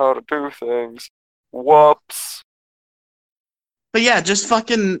forgot how to do things. Whoops. But yeah, just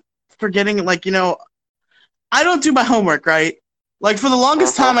fucking forgetting, like, you know, I don't do my homework, right? Like, for the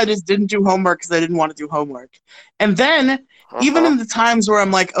longest time, I just didn't do homework because I didn't want to do homework. And then, even in the times where I'm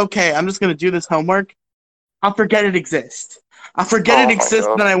like, okay, I'm just going to do this homework, I'll forget it exists. I'll forget it exists,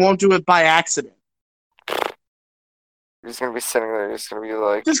 and then I won't do it by accident. You're just going to be sitting there, you're just going to be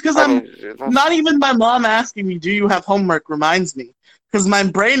like... Just because I'm... Not even my mom asking me, do you have homework, reminds me. Because my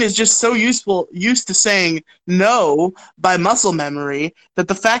brain is just so used to saying no by muscle memory, that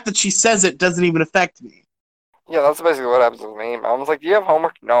the fact that she says it doesn't even affect me. Yeah, that's basically what happens with me. Mom's like, do you have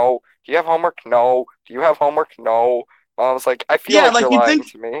homework? No. Do you have homework? No. Do you have homework? No. Mom's like, I feel like you're lying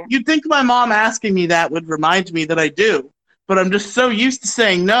to me. You'd think my mom asking me that would remind me that I do. But I'm just so used to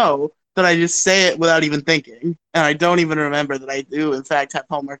saying no that I just say it without even thinking. And I don't even remember that I do, in fact, have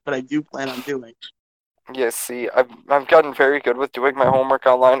homework that I do plan on doing. Yeah, see, I've gotten very good with doing my homework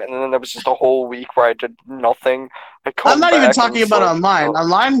online, and then there was just a whole week where I did nothing. I'm not even talking about online.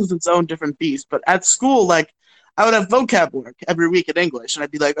 Online was its own different beast. But at school, like, I would have vocab work every week in English, and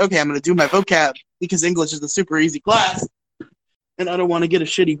I'd be like, okay, I'm going to do my vocab because English is a super easy class, and I don't want to get a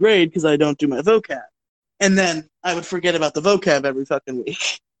shitty grade because I don't do my vocab. And then I would forget about the vocab every fucking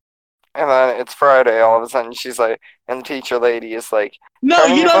week. And then it's Friday, all of a sudden she's like, and the teacher lady is like, no,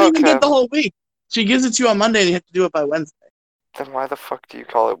 you don't even get the whole week. She gives it to you on Monday, and you have to do it by Wednesday. Then why the fuck do you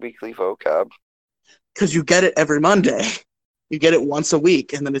call it weekly vocab? Because you get it every Monday. You get it once a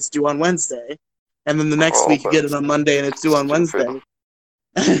week, and then it's due on Wednesday. And then the next week you get it on Monday and it's due on Wednesday.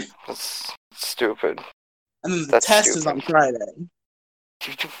 That's stupid. And then the test is on Friday.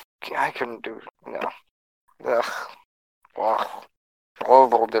 I couldn't do it. No.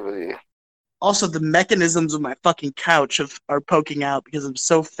 Also, the mechanisms of my fucking couch are poking out because I'm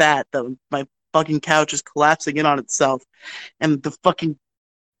so fat that my fucking couch is collapsing in on itself. And the fucking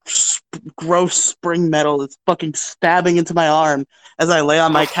gross spring metal is fucking stabbing into my arm as I lay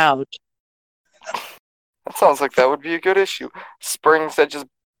on my couch. That sounds like that would be a good issue. Springs that just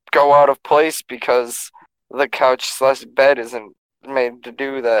go out of place because the couch/bed isn't made to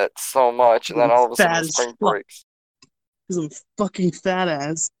do that so much, and then all of a sudden the spring breaks. Because I'm fucking fat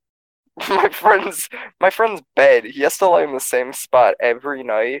ass. my friend's bed, he has to lie in the same spot every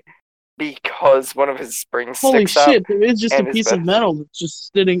night because one of his springs sticks out. Holy shit, there is just a piece of metal that's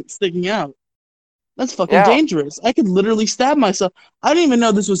just sticking out. That's fucking dangerous. I could literally stab myself. I didn't even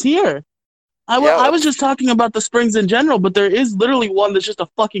know this was here. I was just talking about the springs in general, but there is literally one that's just a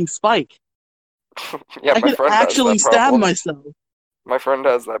fucking spike. Yeah, I could actually stab myself. My friend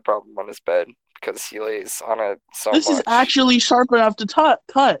has that problem on his bed because he lays on it so much. This is actually sharp enough to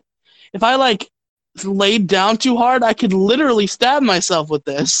cut. If I laid down too hard, I could literally stab myself with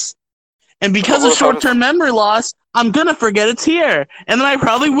this. And because of short-term memory loss, I'm gonna forget it's here, and then I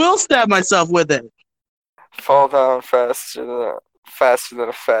probably will stab myself with it. Fall down faster than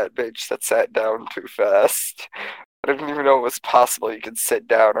a fat bitch that sat down too fast. I didn't even know it was possible you could sit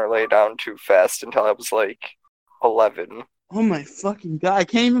down or lay down too fast until I was 11. Oh my fucking god! I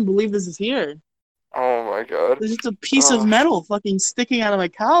can't even believe this is here. Oh my god! There's just a piece of metal fucking sticking out of my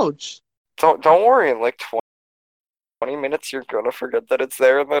couch. Don't worry. In 20 minutes, you're gonna forget that it's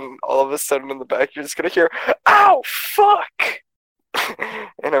there, and then all of a sudden in the back, you're just gonna hear, "Ow, fuck!"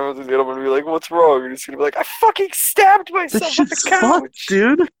 And everyone's gonna be like, "What's wrong?" You're just gonna be like, "I fucking stabbed myself with the couch, fucked,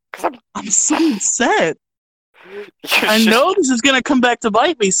 dude." I'm so upset. I know this is gonna come back to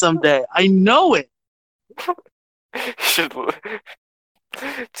bite me someday. I know it. Should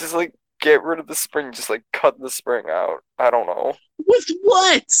just get rid of the spring. Just cut the spring out. I don't know. With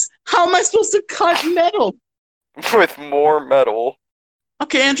what? How am I supposed to cut metal? With more metal.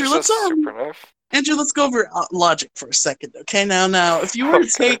 Okay, Andrew, let's go over logic for a second. Okay, now, if you were to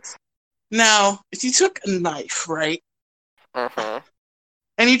take, if you took a knife, right? Mm-hmm.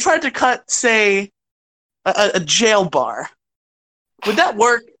 And you tried to cut, say, a jail bar, would that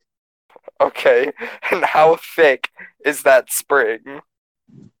work? Okay, and how thick is that spring?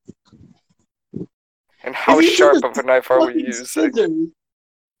 And how sharp of a knife are we using?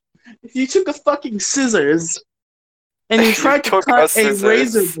 If you took a fucking scissors and you tried to cut a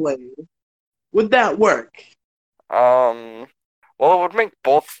razor blade, would that work? Well, it would make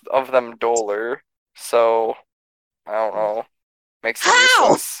both of them duller, so I don't know. Makes it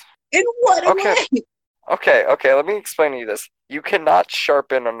useless. In what way? Okay, let me explain to you this. You cannot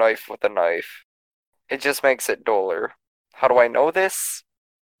sharpen a knife with a knife. It just makes it duller. How do I know this?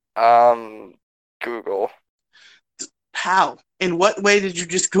 Google. How? In what way did you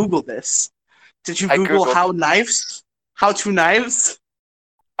just Google this? Did you Google how to knives?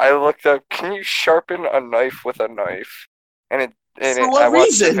 I looked up, can you sharpen a knife with a knife? I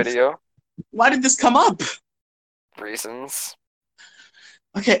watched the video. Why did this come up? Reasons.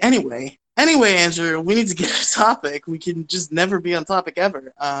 Okay, anyway, Andrew, we need to get a topic. We can just never be on topic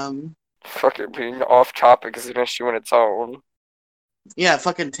ever. Fucking being off topic is an issue in its own. Yeah,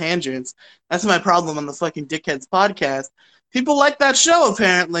 fucking tangents. That's my problem on the fucking Dickheads podcast. People like that show,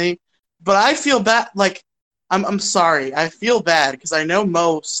 apparently, but I feel bad. I'm sorry. I feel bad because I know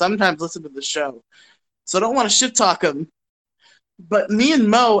Mo sometimes listens to the show, so I don't want to shit talk him. But me and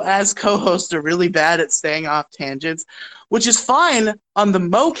Mo, as co-hosts, are really bad at staying off tangents, which is fine on the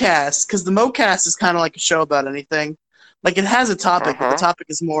MoCast, because the MoCast is kind of like a show about anything. It has a topic, but the topic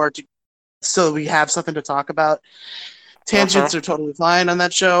is more so we have something to talk about. Tangents are totally fine on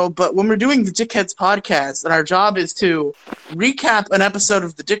that show, but when we're doing the Dickheads podcast, and our job is to recap an episode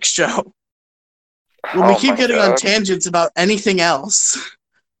of The Dick Show, when we keep getting on tangents about anything else,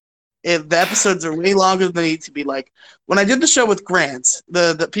 the episodes are way longer than they need to be. When I did the show with Grant,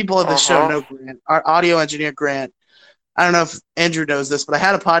 the people of the show know Grant, our audio engineer Grant. I don't know if Andrew knows this, but I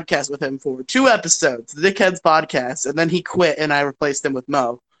had a podcast with him for 2 episodes, the Dickheads podcast, and then he quit, and I replaced him with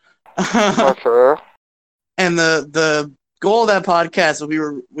Mo. And the goal of that podcast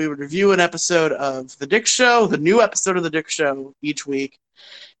was we would review an episode of The Dick Show, the new episode of The Dick Show each week,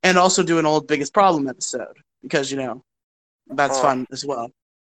 and also do an old Biggest Problem episode, because, that's fun as well.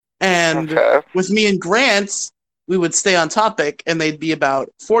 And with me and Grant, we would stay on topic, and they'd be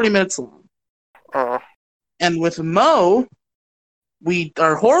about 40 minutes long. And with Mo, we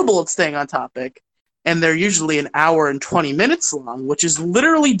are horrible at staying on topic, and they're usually an hour and 20 minutes long, which is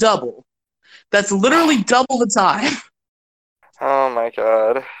literally double. That's literally double the time. Oh my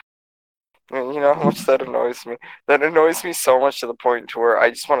god. You know how much that annoys me? That annoys me so much to the point to where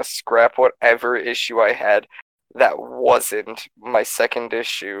I just want to scrap whatever issue I had that wasn't my second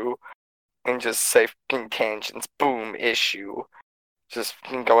issue and just say fucking tangents. Boom, issue. Just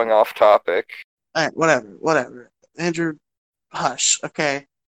going off topic. Alright, whatever. Andrew, hush, okay?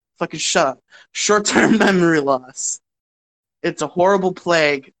 Fucking shut up. Short-term memory loss. It's a horrible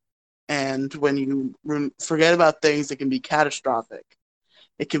plague. and when you forget about things, it can be catastrophic.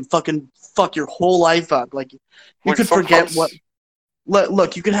 It can fucking fuck your whole life up. Like you could forget what.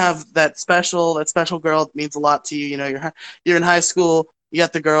 Look, you could have that special girl that means a lot to you. You know, you're in high school. You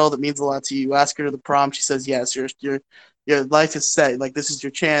got the girl that means a lot to you. You ask her to the prom. She says yes. Your life is set. Like this is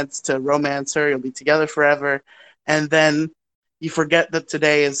your chance to romance her. You'll be together forever. And then you forget that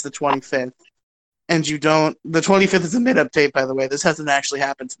today is the 25th. And you don't. The 25th is a mid-up date, by the way. This hasn't actually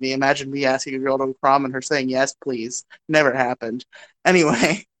happened to me. Imagine me asking a girl to prom and her saying yes, please. Never happened.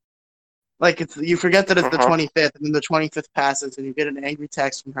 Anyway, like you forget that it's the 25th, and then the 25th passes, and you get an angry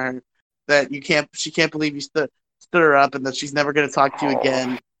text from her that she can't believe you stood her up, and that she's never going to talk to you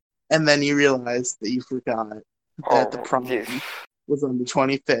again. And then you realize that you forgot that the prom was on the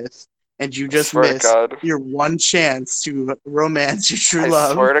 25th. And you just missed your one chance to romance your true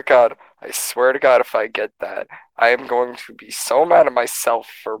love. I swear to God, if I get that, I am going to be so mad at myself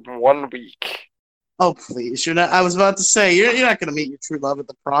for 1 week. Oh, please. You're not. I was about to say, you're not going to meet your true love at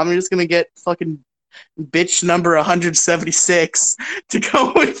the prom. You're just going to get fucking bitch number 176 to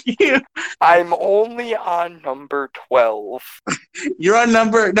go with you. I'm only on number 12. You're on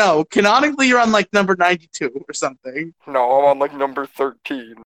canonically you're on like number 92 or something. No, I'm on like number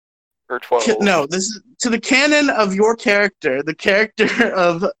 13. Or 12. No, this is to the canon of your character, the character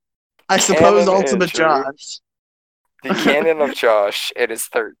of, I suppose, Ultimate Andrew. Josh. The canon of Josh, it is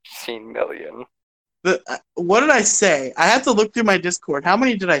 13 million. What did I say? I have to look through my Discord. How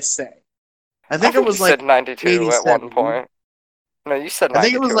many did I say? I think it was you like said 92 87. At one point. No, you said 92 I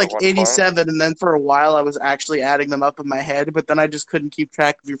think it was like 87, point. And then for a while I was actually adding them up in my head, but then I just couldn't keep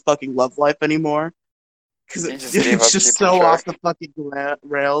track of your fucking love life anymore. Because it's just so off the fucking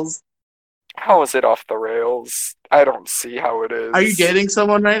rails. How is it off the rails? I don't see how it is. Are you dating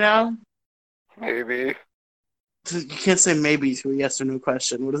someone right now? Maybe. You can't say maybe to a yes or no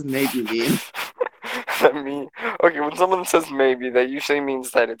question. What does maybe mean? Okay, when someone says maybe, that usually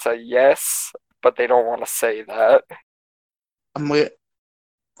means that it's a yes, but they don't want to say that. I'm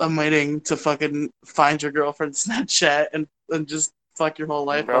waiting to fucking find your girlfriend's Snapchat and just fuck your whole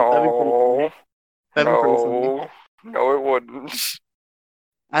life up. That'd be pretty funny. No, it wouldn't.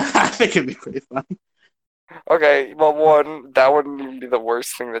 I think it'd be pretty funny. Okay, well, one, that wouldn't even be the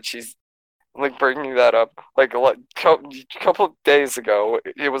worst thing that she's, like, bringing that up. Like, a couple of days ago,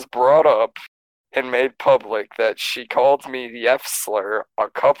 it was brought up and made public that she called me the F-slur a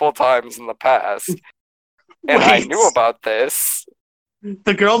couple times in the past. And I knew about this.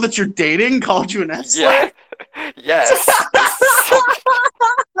 The girl that you're dating called you an F-slur? Yeah. Yes.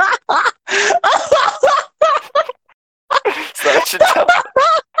 So that should tell.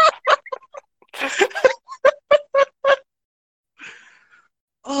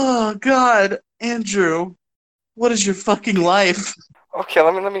 Oh God, Andrew, what is your fucking life? Okay,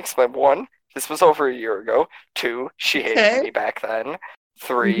 let me explain. 1, this was over a year ago. 2, she hated me back then.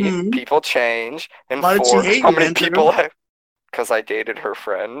 3, people change. And why 4, did she hate how many Andrew? people have? Because I dated her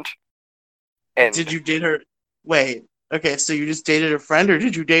friend. And did you date her? Wait. Okay, so you just dated her friend, or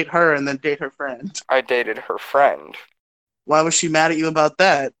did you date her and then date her friend? I dated her friend. Why was she mad at you about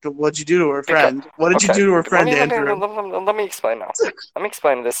that? What'd you do to her friend? What did you do to her friend, Andrew? Let me explain now. Let me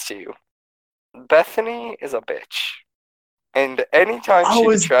explain this to you. Bethany is a bitch. And anytime she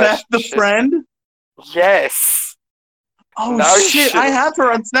is Beth the friend? Yes. Oh, now shit, I have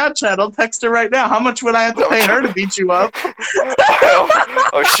her on Snapchat. I'll text her right now. How much would I have to pay her to beat you up?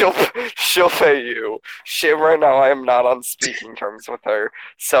 She'll pay you. Right now I am not on speaking terms with her.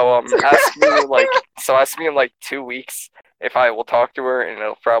 So ask me in like 2 weeks if I will talk to her, and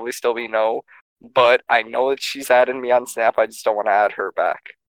it'll probably still be no. But I know that she's added me on Snap. I just don't want to add her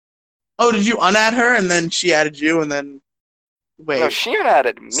back. Oh, did you unadd her and then she added you and then wait? No, she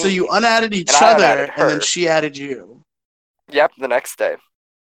unadded me. So you unadded each other and then she added you. Yep, the next day.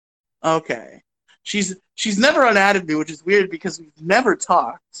 Okay. She's never unadded me, which is weird because we've never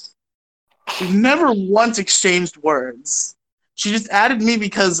talked. We've never once exchanged words. She just added me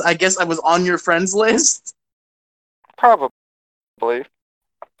because I guess I was on your friends list. Probably.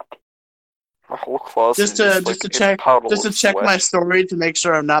 My whole closet just to check my story to make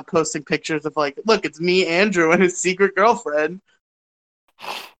sure I'm not posting pictures of like, look, it's me, Andrew, and his secret girlfriend.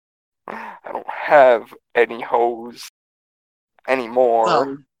 I don't have any hoes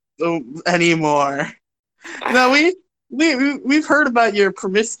anymore. Anymore. No, we've heard about your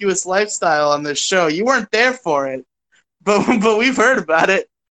promiscuous lifestyle on this show. You weren't there for it, but we've heard about it.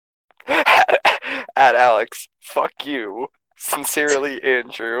 At Alex, fuck you. Sincerely,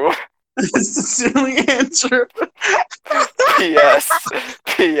 Andrew. Sincerely, Andrew.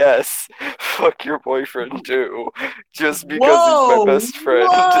 P.S. Fuck your boyfriend too, just because he's my best friend.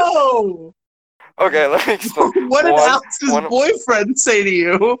 Whoa! Okay, let me explain. What did Alex's boyfriend say to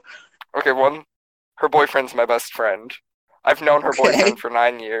you? Okay, her boyfriend's my best friend. I've known her boyfriend for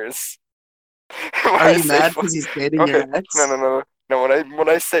 9 years. Are you mad because he's dating your ex? No. When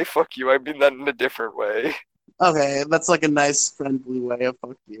I say fuck you, I mean that in a different way. Okay, that's like a nice, friendly way of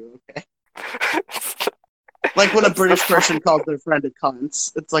fuck you. Okay. Like when a British person calls their friend a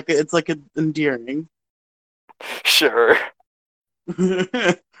cunt. It's like endearing. Sure.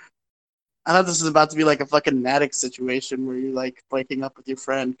 I thought this was about to be like a fucking Maddox situation where you're like breaking up with your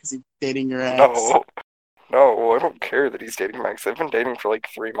friend because he's dating your ex. No, I don't care that he's dating my ex. They've been dating for like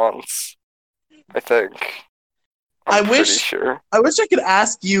 3 months, I think. I'm pretty sure. I wish I could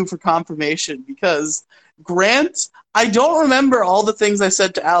ask you for confirmation because Grant, I don't remember all the things I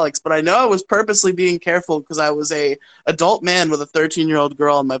said to Alex, but I know I was purposely being careful because I was a adult man with a 13-year-old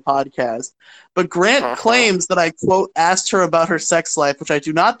girl on my podcast. But Grant claims that I, quote, asked her about her sex life, which I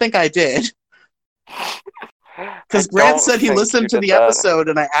do not think I did. Because Grant said he listened to the episode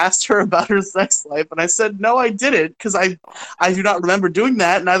and I asked her about her sex life, and I said, no, I didn't, because I do not remember doing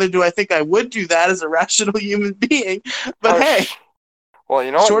that, neither do I think I would do that as a rational human being. But hey, well,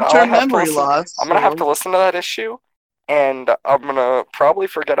 you know what? Short-term memory loss. I'm going to have to listen to that issue, and I'm going to probably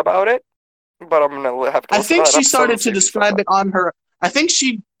forget about it, but I'm going to have to listen to that. I think she started to describe it on her. I think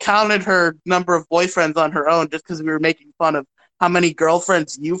she counted her number of boyfriends on her own just because we were making fun of how many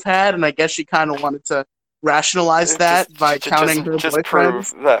girlfriends you've had, and I guess she kind of wanted to rationalize that by counting her just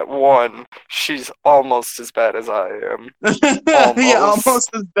boyfriends. Prove that, one, she's almost as bad as I am. Yeah, almost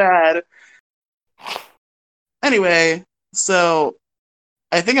as bad. Anyway, so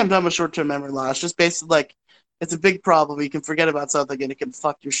I think I'm done with short-term memory loss. Just basically, like, it's a big problem. You can forget about something and it can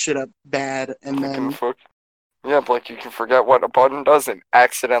fuck your shit up bad, and then... Yeah, but like you can forget what a button does and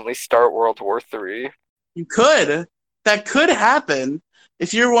accidentally start World War III. You could. That could happen.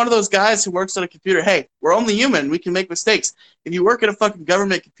 If you're one of those guys who works on a computer, hey, we're only human. We can make mistakes. If you work at a fucking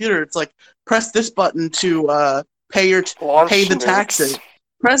government computer, it's like, press this button to pay the taxes.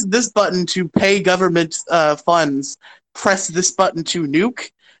 Press this button to pay government funds. Press this button to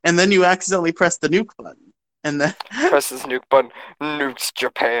nuke, and then you accidentally press the nuke button. And then press this nuke button, nukes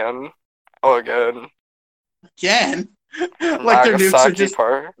Japan again. Like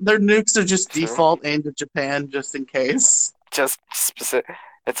their nukes are just default aimed at Japan, just in case. Just specific.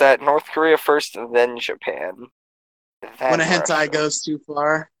 It's at North Korea first, then Japan. Then when a hentai goes too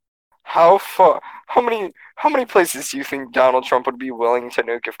far. How far? How many places do you think Donald Trump would be willing to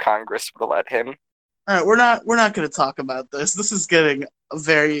nuke if Congress would let him? All right, we're not going to talk about this. This is getting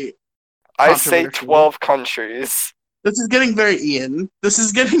very. I say 12 countries. This is getting very Ian. This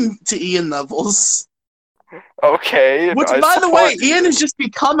is getting to Ian levels. Okay. Which, by the way, Ian has just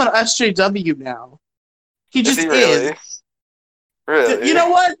become an SJW now. He just is. Really? You know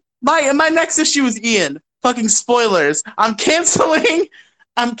what? My next issue is Ian. Fucking spoilers. I'm canceling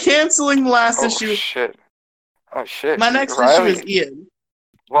the last issue. Oh shit. My next issue is Ian.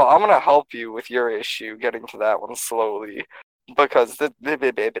 Well, I'm gonna help you with your issue, getting to that one slowly, because the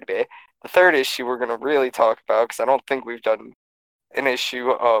third issue we're gonna really talk about, because I don't think we've done an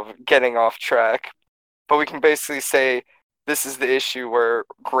issue of getting off track. But we can basically say this is the issue where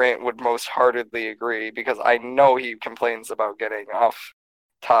Grant would most heartedly agree, because I know he complains about getting off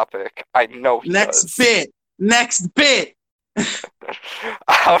topic. I know he does. Next bit! You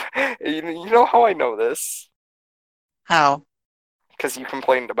know how I know this? How? Because you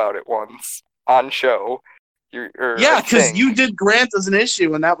complained about it once on show. Yeah, because you did Grant as an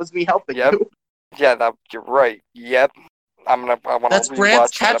issue, and that was me helping you. Yeah, you're right. Yep. That's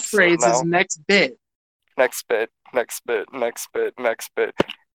Grant's catchphrase is next bit. Next bit.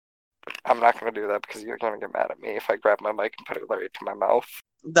 I'm not going to do that because you're going to get mad at me if I grab my mic and put it right to my mouth.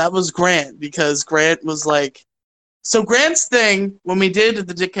 That was Grant, because Grant was like... So Grant's thing, when we did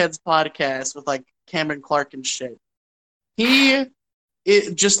the Dickheads podcast with like Cameron Clark and shit, it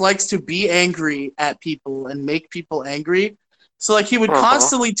just likes to be angry at people and make people angry. So like he would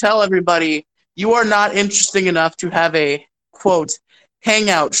constantly tell everybody, you are not interesting enough to have a, quote,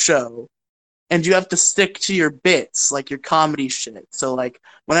 hangout show. And you have to stick to your bits, like your comedy shit. So, like,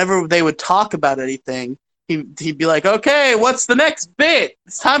 whenever they would talk about anything, he'd be like, okay, what's the next bit?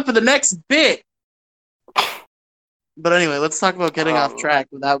 It's time for the next bit. But anyway, let's talk about getting off track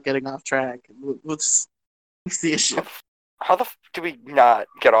without getting off track. What's the issue? How the do we not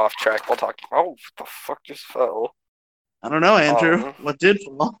get off track while talking? Oh, what the fuck just fell? I don't know, Andrew. What did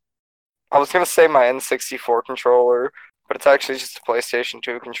fall? I was going to say my N64 controller, but it's actually just a PlayStation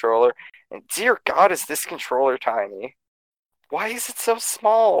 2 controller. And dear God, is this controller tiny? Why is it so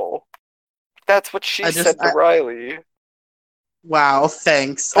small? That's what she said to Riley. Wow,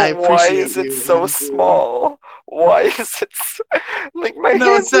 thanks. But why is it so small? Why is it like my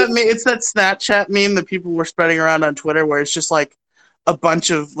No, it's that Snapchat meme that people were spreading around on Twitter where it's just like a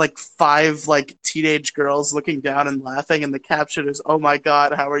bunch of like 5 like teenage girls looking down and laughing, and the caption is, "Oh my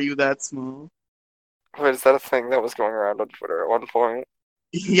God, how are you that small?" Wait, is that a thing that was going around on Twitter at one point?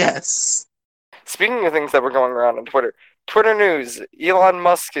 Yes. Speaking of things that were going around on Twitter, Twitter news: Elon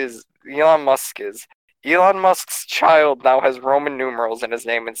Musk's child now has Roman numerals in his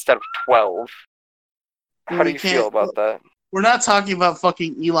name instead of 12. How do you feel about that? We're not talking about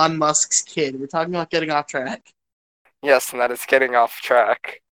fucking Elon Musk's kid. We're talking about getting off track. Yes, and that is getting off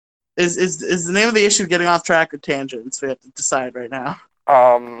track. Is the name of the issue getting off track or tangents? We have to decide right now.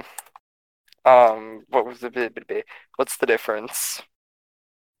 What was the what's the difference?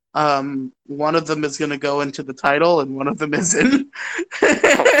 One of them is gonna go into the title, and one of them isn't.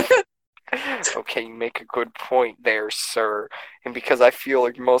 Okay, you make a good point there, sir. And because I feel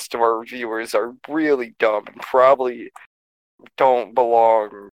like most of our viewers are really dumb and probably don't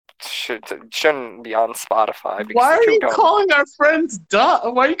belong, shouldn't be on Spotify. Why are you calling our friends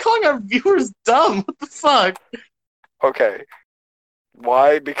dumb? Why are you calling our viewers dumb? What the fuck? Okay.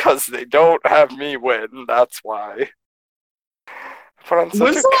 Why? Because they don't have me win. That's why. When's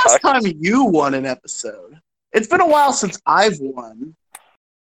the last time you won an episode? It's been a while since I've won.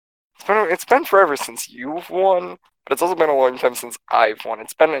 It's been forever since you've won, but it's also been a long time since I've won.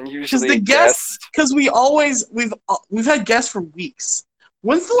 It's been usually a guest. Because we've had guests for weeks.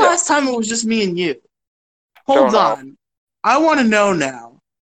 When's the last time it was just me and you? Hold on. I want to know now.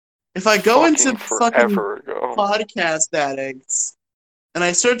 If I go into fucking Podcast Addicts and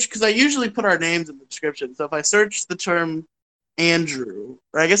I search, because I usually put our names in the description, so if I search the term Andrew,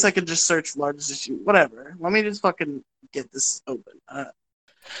 or I guess I could just search largest issue, whatever. Let me just fucking get this open.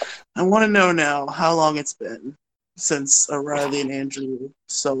 I want to know now how long it's been since a Riley and Andrew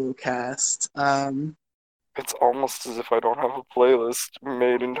solo cast. It's almost as if I don't have a playlist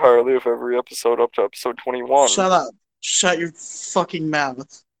made entirely of every episode up to episode 21. Shut up. Shut your fucking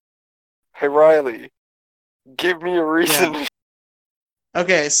mouth. Hey, Riley. Give me a reason. Yeah.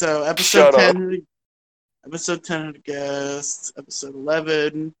 Okay, so episode 10. Episode 10 had a guest. Episode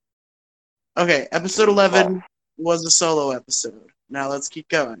 11. Okay, episode 11 was a solo episode. Now let's keep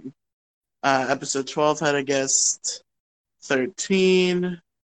going. Episode 12 had a guest. 13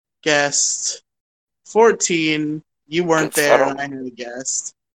 guest. 14, you weren't there, and I had a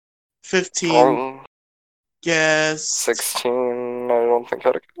guest. 15 guest. 16, I don't think I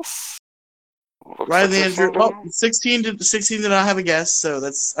had a guest. Riley Andrew. Oh, 16 did not have a guest, so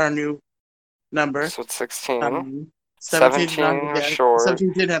that's our new number. So it's 16. 17 did not have a guest. Sure.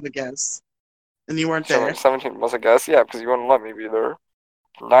 17 did have a guest. And you weren't there. 17 was a guest, yeah, because you wouldn't let me be there.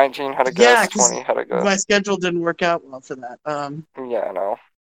 19 had a guest, 20 had a guest. My schedule didn't work out well for that. Yeah, I know.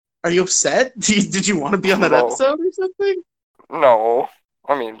 Are you upset? Did you want to be on that episode or something? No.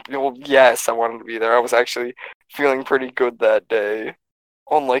 I mean, well, yes, I wanted to be there. I was actually feeling pretty good that day.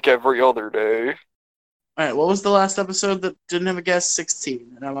 Unlike every other day. Alright, what was the last episode that didn't have a guest?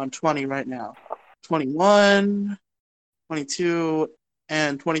 16. And I'm on 20 right now. 21, 22,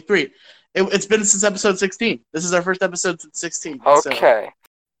 and 23. It's been since episode 16. This is our first episode since 16. Okay.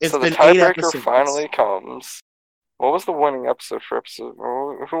 So the tiebreaker finally comes. What was the winning episode for episode...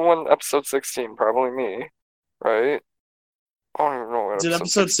 Who won episode 16? Probably me. Right? I don't even know what Did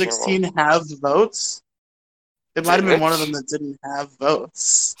episode 16 have votes? It might have been one of them that didn't have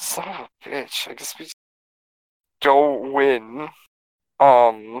votes. Son of a bitch. I guess we just don't win.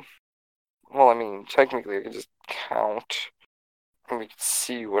 Well, I mean, technically I could just count. And we could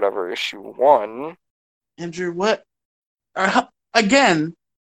see whatever issue won. Andrew, what? Again...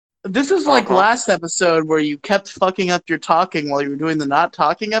 This is like last episode where you kept fucking up your talking while you were doing the not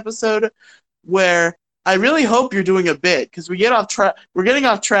talking episode, where I really hope you're doing a bit, because we get off track. We're getting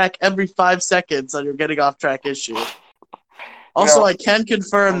off track every 5 seconds on your getting off track issue. Also, I can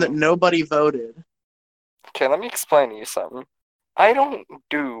confirm that nobody voted. Okay, let me explain to you something. I don't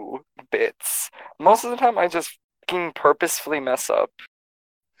do bits. Most of the time, I just fucking purposefully mess up.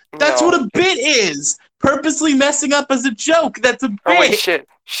 That's what a bit is! Purposely messing up as a joke! That's a bit! Oh, wait,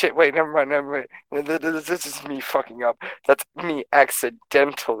 shit, wait, never mind. This is me fucking up. That's me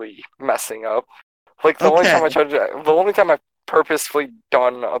accidentally messing up. Like, the only time I've purposefully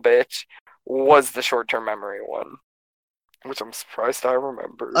done a bit was the short-term memory one. Which I'm surprised I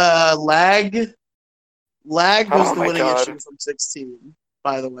remember. Lag was the winning issue from 16,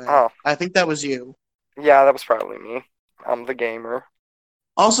 by the way. Oh. I think that was you. Yeah, that was probably me. I'm the gamer.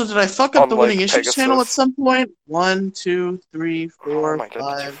 Also, did I fuck up the Unlike Winning Issues Pegasus. channel at some point? 1, 2, 3, 4, Oh my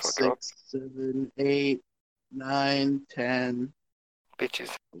God, 5, 6, 7, 8, 9, 10,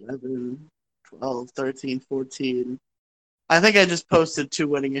 bitches. 11, 12, 13, 14. I think I just posted 2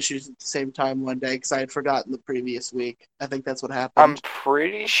 Winning Issues at the same time one day because I had forgotten the previous week. I think that's what happened. I'm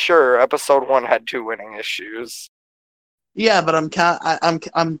pretty sure episode 1 had 2 Winning Issues. Yeah, but I'm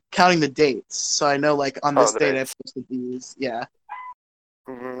counting the dates, so I know like on this date I posted these. Yeah.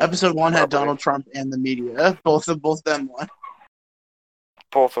 Episode 1 had Donald Trump and the media. Both of them won.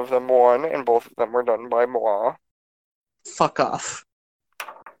 Both of them won, and both of them were done by moi. Fuck off.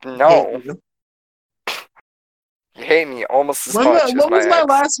 No. You hate me almost as much as my What was my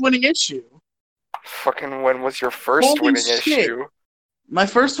last Winning Issue? Fucking when was your first Winning issue? My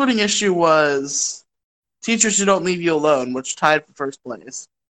first Winning Issue was Teachers Who Don't Leave You Alone, which tied for first place.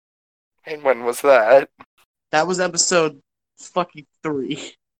 And when was that? That was episode fucking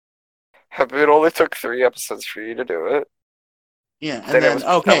 3. It only took 3 episodes for you to do it. Yeah, and then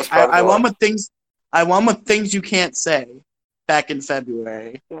okay, I won with things you can't say back in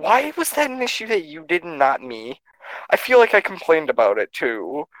February. Why was that an issue that you did, not me? I feel like I complained about it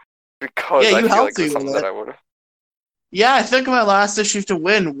too, because I feel like it was something that I would. Yeah, I think my last issue to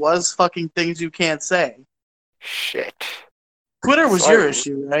win was fucking things you can't say. Shit. Twitter was your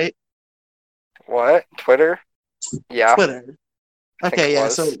issue, right? What? Twitter? Yeah. Twitter. Okay, yeah,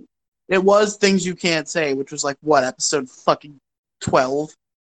 so it was things you can't say, which was like what, episode fucking 12?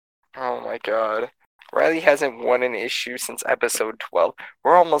 Oh my God. Riley hasn't won an issue since episode 12.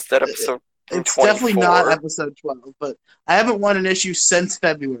 We're almost at episode 24. It's definitely not episode 12, but I haven't won an issue since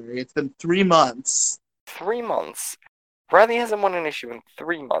February. It's been 3 months. 3 months? Riley hasn't won an issue in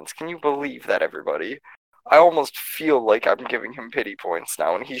 3 months. Can you believe that, everybody? I almost feel like I'm giving him pity points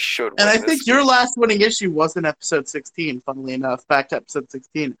now, and he should win. And I think your last winning issue wasn't episode 16, funnily enough. Back to episode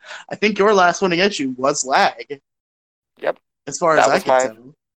 16. I think your last winning issue was Lag. Yep. As far as I can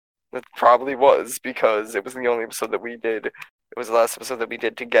tell. It probably was, because it was the only episode that we did. It was the last episode that we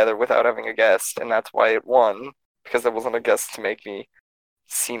did together without having a guest, and that's why it won, because there wasn't a guest to make me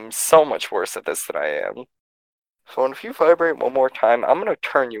seem so much worse at this than I am. So if you vibrate one more time, I'm going to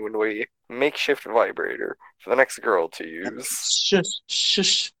turn you into a makeshift vibrator for the next girl to use.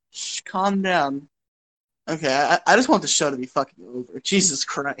 Shush, calm down. Okay, I just want the show to be fucking over. Jesus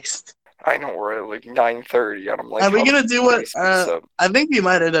Christ. I know we're at like 9:30, and I'm like, are we gonna do what? I think we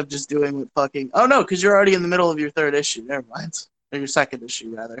might end up just doing what fucking. Oh no, because you're already in the middle of your third issue. Never mind, or your second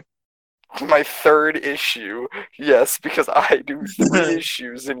issue rather. My third issue, yes, because I do 3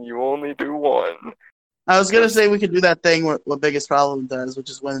 issues and you only do 1. I was gonna say we could do that thing what Biggest Problem does, which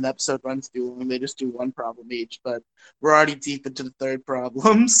is when an episode runs too long, they just do 1 problem each. But we're already deep into the third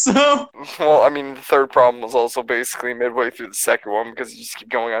problem, so. Well, I mean, the third problem was also basically midway through the second one because you just keep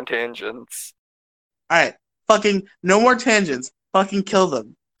going on tangents. All right, fucking no more tangents. Fucking kill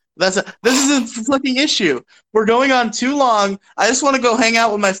them. This is a fucking issue. We're going on too long. I just want to go hang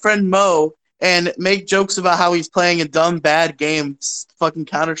out with my friend Mo and make jokes about how he's playing a dumb, bad game, fucking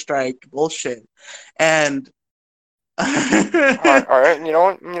Counter-Strike bullshit. And all right, you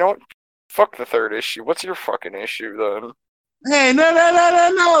know what? Fuck the third issue. What's your fucking issue then? Hey, no,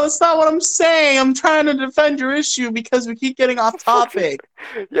 that's not what I'm saying. I'm trying to defend your issue because we keep getting off topic.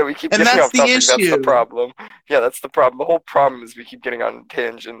 Yeah, we keep getting off topic. That's the problem. Yeah, that's the problem. The whole problem is we keep getting on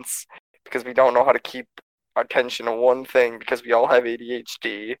tangents because we don't know how to keep our attention on one thing because we all have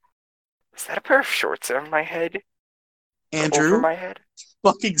ADHD. Is that a pair of shorts on my head? Andrew? Over my head?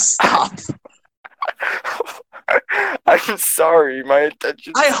 Fucking stop. I'm sorry, my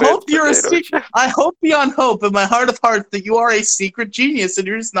attention. I hope beyond hope in my heart of hearts that you are a secret genius and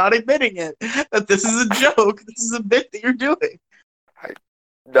you're just not admitting it. That this is a joke. This is a bit that you're doing.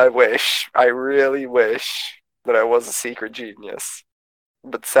 I really wish that I was a secret genius.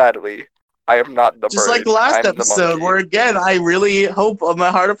 But sadly, I am not the bird. Just like the last episode, where again, I really hope in my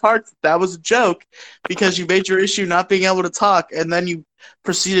heart of hearts that was a joke because you made your issue not being able to talk and then you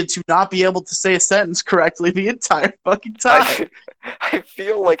proceeded to not be able to say a sentence correctly the entire fucking time. I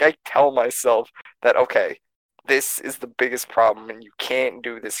feel like I tell myself that, okay, this is the biggest problem and you can't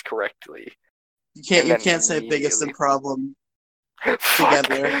do this correctly. You can't say biggest and problem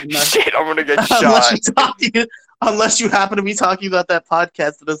together. Shit, I'm gonna get shot. Unless you happen to be talking about that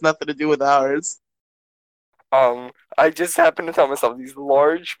podcast that has nothing to do with ours. I just happen to tell myself these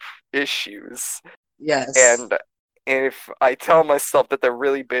large issues. Yes. And if I tell myself that they're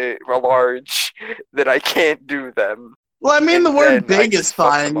really big or large, that I can't do them. Well, I mean, the word big is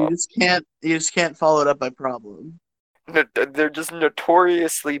fine. You just can't follow it up by problem. They're just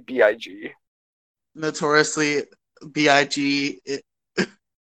notoriously BIG. Notoriously B.I.G.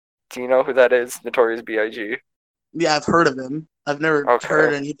 Do you know who that is? Notorious B.I.G.? Yeah, I've heard of him. I've never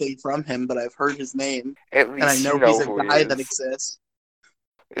heard anything from him, but I've heard his name. At least and I know he's a guy that exists.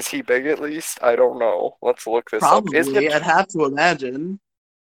 Is he big at least? I don't know. Let's look this up. Probably. I'd have to imagine.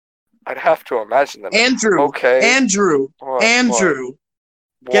 I'd have to imagine that. Andrew. Okay. Andrew. What? Andrew.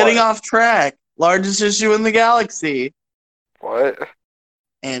 What? Getting off track. Largest issue in the galaxy. What?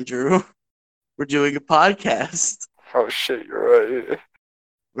 Andrew. We're doing a podcast. Oh shit, you're right.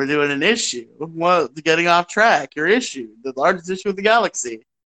 We're doing an issue. Well, getting off track. Your issue. The largest issue of the galaxy.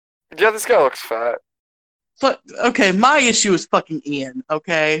 Yeah, this guy looks fat. But, okay, my issue is fucking Ian,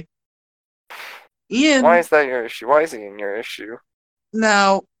 okay? Ian... Why is that your issue? Why is Ian your issue?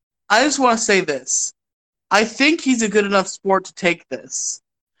 Now, I just want to say this. I think he's a good enough sport to take this.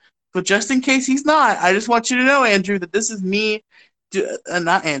 But just in case he's not, I just want you to know, Andrew, that this is me...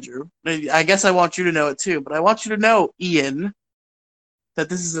 not Andrew. I guess I want you to know it too, but I want you to know, Ian, that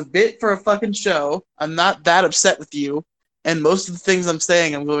this is a bit for a fucking show. I'm not that upset with you, and most of the things I'm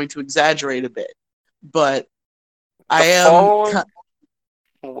saying I'm going to exaggerate a bit. But I am...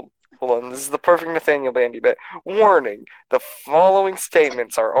 Hold on, this is the perfect Nathaniel Bandy bit. Warning, the following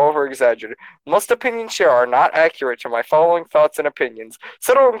statements are over-exaggerated. Most opinions shared are not accurate to my following thoughts and opinions,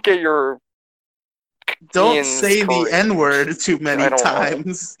 so don't get your... Don't Ian's say the N-word too many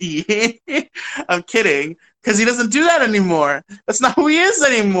times. I'm kidding, because he doesn't do that anymore. That's not who he is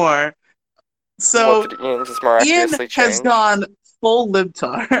anymore. So, Ian has gone full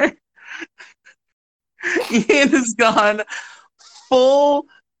libtard. Ian has gone full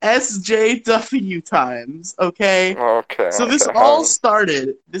SJW times, okay? Okay. So this all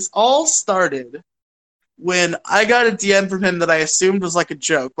started when I got a DM from him that I assumed was like a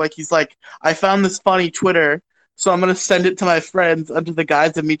joke. Like, he's like, I found this funny Twitter, so I'm going to send it to my friends under the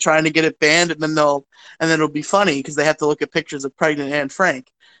guise of me trying to get it banned, and then it'll be funny because they have to look at pictures of pregnant Anne Frank.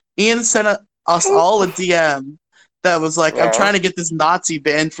 Ian sent us all a DM that was like, I'm trying to get this Nazi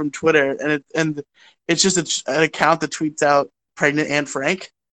banned from Twitter, and it's just an account that tweets out pregnant Anne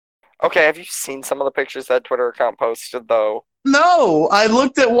Frank. Okay, have you seen some of the pictures that Twitter account posted, though? No, I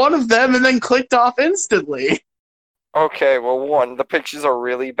looked at one of them and then clicked off instantly. Okay, well, one, the pictures are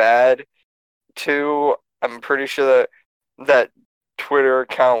really bad. Two, I'm pretty sure that Twitter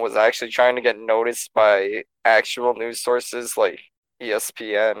account was actually trying to get noticed by actual news sources like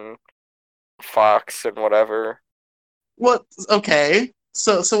ESPN, Fox, and whatever. What? Okay.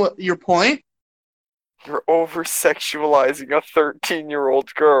 So what, your point? You're over-sexualizing a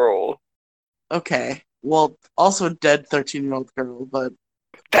 13-year-old girl. Okay. Well, also a dead 13-year-old girl, but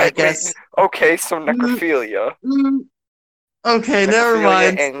I guess... Okay, so necrophilia. Okay, never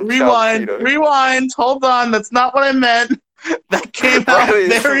mind. Rewind. Hold on, that's not what I meant. That came out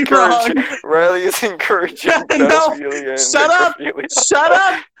very wrong. Riley is encouraging pedophilia and necrophilia. Shut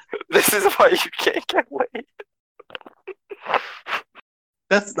up! This is why you can't get laid.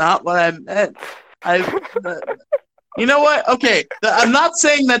 That's not what I meant. You know what? Okay, I'm not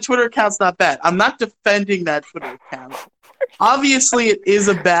saying that Twitter account's not bad. I'm not defending that Twitter account. Obviously, it is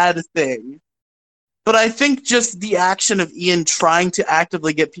a bad thing. But I think just the action of Ian trying to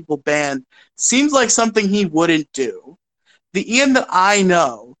actively get people banned seems like something he wouldn't do. The Ian that I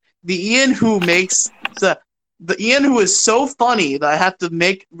know, the Ian who makes the Ian who is so funny that I have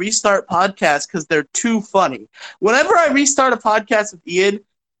to restart podcasts because they're too funny. Whenever I restart a podcast with Ian,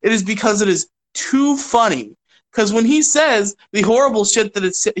 it is because it is too funny. Because when he says the horrible shit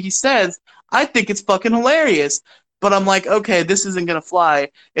that he says, I think it's fucking hilarious. But I'm like, okay, this isn't going to fly.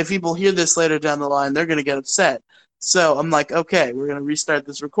 If people hear this later down the line, they're going to get upset. So I'm like, okay, we're going to restart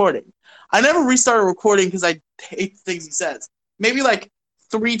this recording. I never restart a recording because I hate the things he says. Maybe like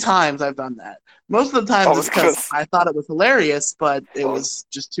 3 times I've done that. Most of the time it's because I thought it was hilarious, but it was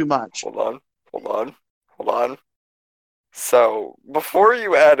just too much. Hold on. So, before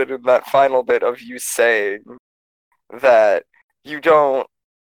you added in that final bit of you saying that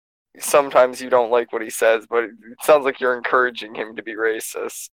sometimes you don't like what he says, but it sounds like you're encouraging him to be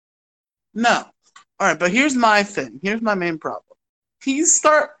racist. No. Alright, but here's my thing. Here's my main problem. He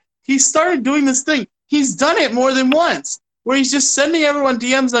started doing this thing. He's done it more than once, where he's just sending everyone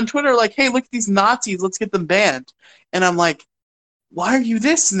DMs on Twitter like, hey, look at these Nazis, let's get them banned. And I'm like, why are you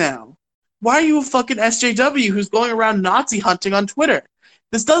this now? Why are you a fucking SJW who's going around Nazi hunting on Twitter?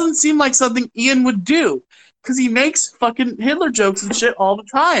 This doesn't seem like something Ian would do, because he makes fucking Hitler jokes and shit all the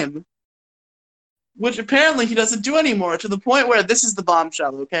time. Which apparently he doesn't do anymore, to the point where this is the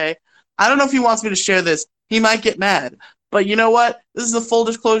bombshell, okay? I don't know if he wants me to share this. He might get mad. But you know what? This is a full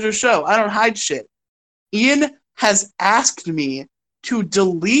disclosure show. I don't hide shit. Ian has asked me to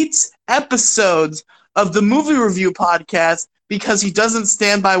delete episodes of the movie review podcast because he doesn't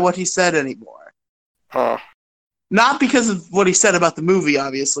stand by what he said anymore. Huh. Not because of what he said about the movie,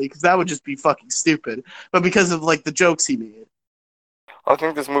 obviously, because that would just be fucking stupid, but because of, like, the jokes he made. I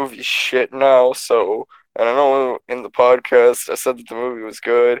think this movie's shit now, so... And I know in the podcast I said that the movie was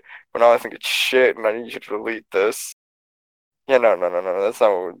good, but now I think it's shit and I need you to delete this. Yeah, no, that's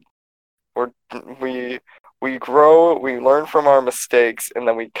not what we grow, we learn from our mistakes, and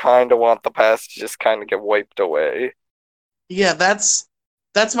then we kind of want the past to just kind of get wiped away. Yeah, that's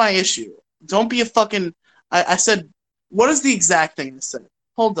my issue. Don't be a fucking... I said... What is the exact thing I said?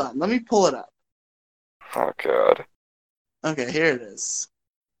 Hold on, let me pull it up. Oh, God. Okay, here it is.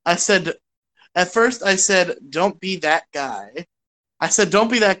 I said... At first, I said, don't be that guy. I said,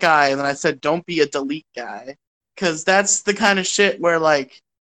 don't be that guy, and then I said, don't be a delete guy. Because that's the kind of shit where, like,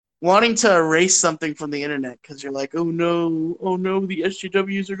 wanting to erase something from the internet because you're like, oh no, the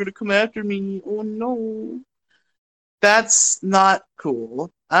SJWs are going to come after me, oh no. That's not cool.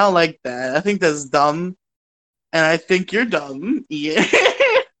 I don't like that. I think that's dumb. And I think you're dumb. Yeah.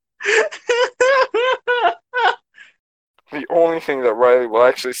 The only thing that Riley will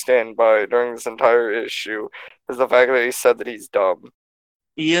actually stand by during this entire issue is the fact that he said that he's dumb.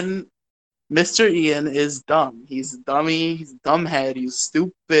 Mr. Ian is dumb. He's a dummy. He's a dumbhead. He's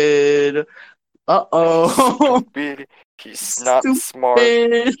stupid. Uh-oh. Stupid. He's not smart.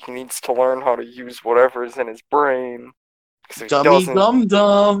 He needs to learn how to use whatever is in his brain.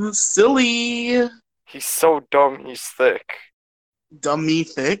 Dumb. Silly. He's so dumb, he's thick. Dummy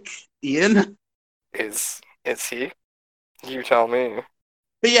thick? Ian? Is he? You tell me.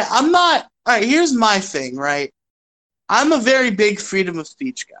 But yeah, I'm not... Alright, here's my thing, right? I'm a very big freedom of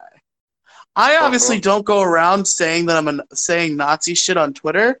speech guy. I obviously don't go around saying that I'm saying Nazi shit on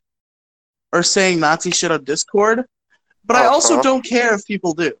Twitter or saying Nazi shit on Discord, but I also don't care if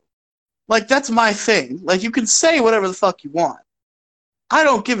people do. Like, that's my thing. Like, you can say whatever the fuck you want. I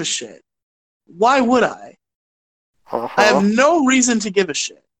don't give a shit. Why would I? I have no reason to give a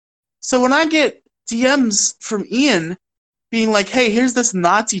shit. So when I get DMs from Ian being like, hey, here's this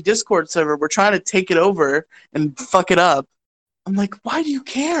Nazi Discord server, we're trying to take it over and fuck it up, I'm like, why do you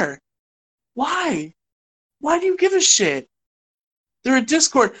care? Why? Why do you give a shit? They're a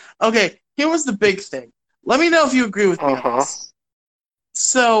Discord. Okay, here was the big thing. Let me know if you agree with me on this.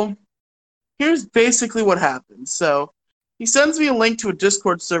 So, here's basically what happened. So, he sends me a link to a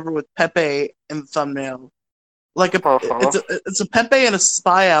Discord server with Pepe in the thumbnail. Like it's a Pepe in a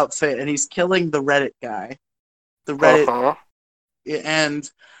spy outfit, and he's killing the Reddit guy. The Reddit,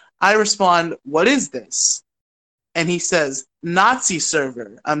 and I respond, "What is this?" And he says, "Nazi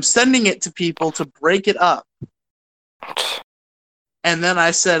server. I'm sending it to people to break it up." And then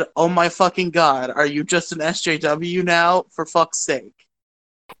I said, "Oh my fucking god, are you just an SJW now? For fuck's sake."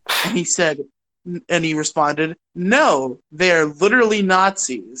 And he said, and he responded, "No, they're literally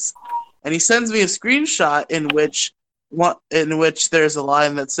Nazis." And he sends me a screenshot in which there's a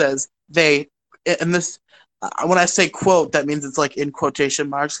line that says they, and this, when I say quote, that means it's like in quotation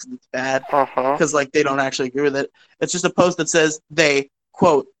marks because it's bad, because like they don't actually agree with it. It's just a post that says they,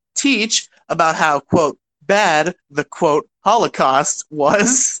 quote, teach about how, quote, bad the, quote, Holocaust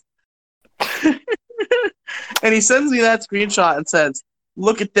was. And he sends me that screenshot and says,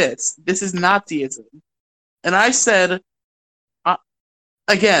 look at this. This is Nazism. And I said,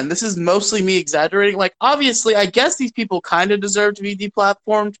 again, this is mostly me exaggerating. Like, obviously, I guess these people kind of deserve to be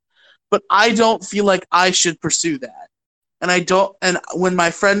deplatformed, but I don't feel like I should pursue that. And I don't. And when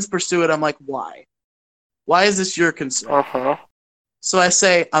my friends pursue it, I'm like, why? Why is this your concern? So I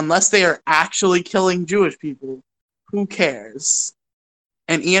say, unless they are actually killing Jewish people, who cares?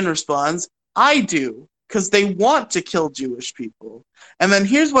 And Ian responds, I do, because they want to kill Jewish people. And then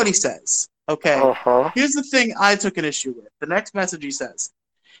here's what he says. Okay, here's the thing I took an issue with. The next message he says,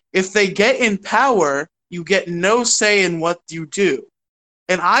 if they get in power, you get no say in what you do.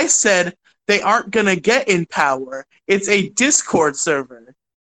 And I said, they aren't going to get in power. It's a Discord server.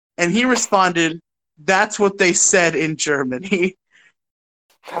 And he responded, that's what they said in Germany.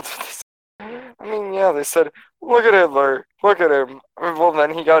 That's what they said. I mean, yeah, they said, look at Hitler, look at him. Well,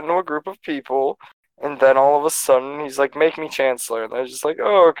 then he got into a group of people, and then all of a sudden, he's like, make me chancellor. And they're just like,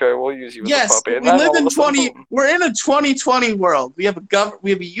 oh, okay, we'll use you as a puppet. And we live in we're in a 2020 world. We have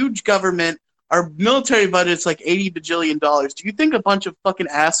a huge government. Our military budget's like $80 bajillion. Do you think a bunch of fucking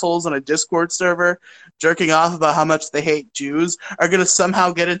assholes on a Discord server jerking off about how much they hate Jews are going to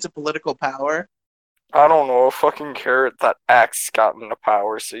somehow get into political power? I don't know. A fucking carrot that axe got into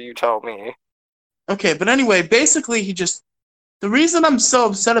power, so you tell me. Okay, but anyway, basically the reason I'm so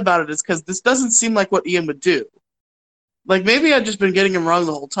upset about it is because this doesn't seem like what Ian would do. Like, maybe I've just been getting him wrong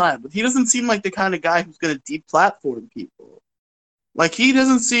the whole time, but he doesn't seem like the kind of guy who's going to deplatform people. Like, he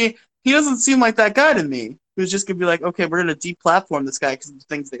doesn't seem like that guy to me, who's just going to be like, okay, we're going to deplatform this guy because of the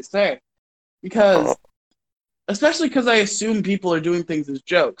things they say. Because, especially because I assume people are doing things as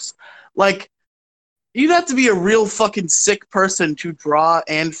jokes. Like, you'd have to be a real fucking sick person to draw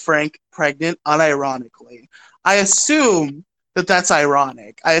Anne Frank pregnant unironically. I assume that that's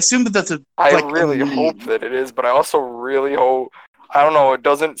ironic. I assume that that's I really hope that it is, but I also really hope... I don't know, it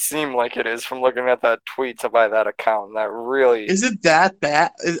doesn't seem like it is from looking at that tweet by that account. That really... Is it that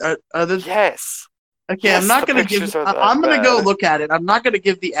bad? Yes. Okay, yes, I'm not going to give... I'm going to go look at it. I'm not going to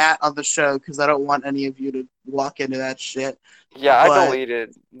give the @ on the show because I don't want any of you to walk into that shit. Yeah, but...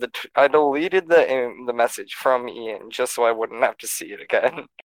 I deleted the message from Ian just so I wouldn't have to see it again.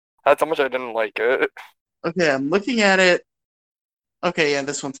 That's how much I didn't like it. Okay, I'm looking at it. Okay, yeah,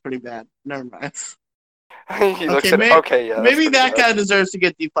 this one's pretty bad. Never mind. He looks at it. Okay, yeah. Maybe that guy deserves to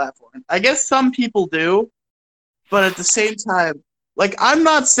get deplatformed. I guess some people do, but at the same time, like, I'm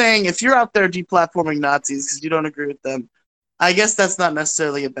not saying if you're out there deplatforming Nazis because you don't agree with them, I guess that's not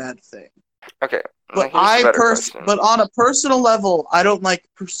necessarily a bad thing. Okay. But but on a personal level, I don't like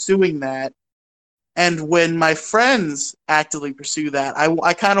pursuing that. And when my friends actively pursue that,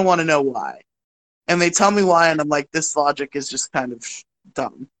 I kind of want to know why. And they tell me why, and I'm like, this logic is just kind of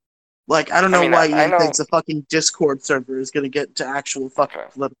dumb. Like, I don't know why Ian thinks a fucking Discord server is going to get to actual fucking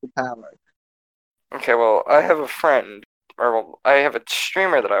political power. Okay, well, I have a friend, I have a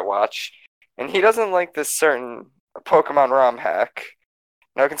streamer that I watch, and he doesn't like this certain Pokemon ROM hack.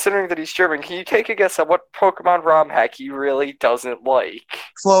 Now, considering that he's German, can you take a guess at what Pokemon ROM hack he really doesn't like?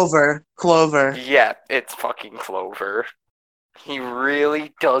 Clover. Yeah, it's fucking Clover. He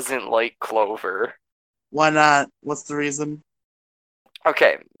really doesn't like Clover. Why not? What's the reason?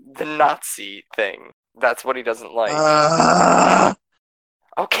 Okay, the Nazi thing. That's what he doesn't like.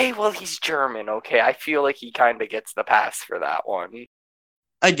 Okay, well, he's German, okay? I feel like he kind of gets the pass for that one.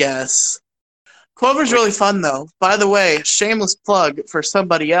 I guess. Clover's really fun, though. By the way, shameless plug for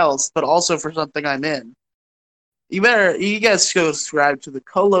somebody else, but also for something I'm in. You guys go subscribe to the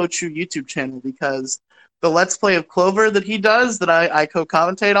Colochu YouTube channel because the Let's Play of Clover that he does, that I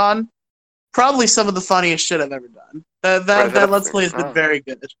co-commentate on, probably some of the funniest shit I've ever done. That Let's Play has been very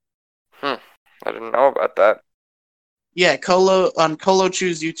good. I didn't know about that. Yeah, on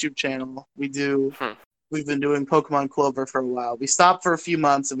Colochu's YouTube channel, we've been doing Pokemon Clover for a while. We stopped for a few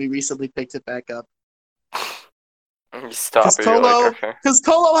months and we recently picked it back up. You stop it, because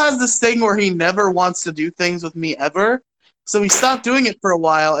Colo has this thing where he never wants to do things with me ever. So he stopped doing it for a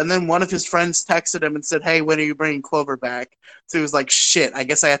while, and then one of his friends texted him and said, hey, when are you bringing Clover back? So he was like, shit, I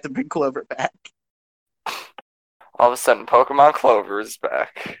guess I have to bring Clover back. All of a sudden, Pokemon Clover is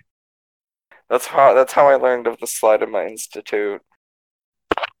back. That's how I learned of the Slide in my institute.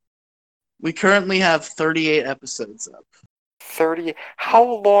 We currently have 38 episodes up. 30?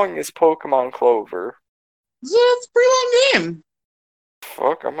 How long is Pokemon Clover? It's a pretty long game.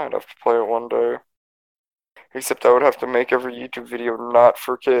 Fuck, I might have to play it one day. Except I would have to make every YouTube video not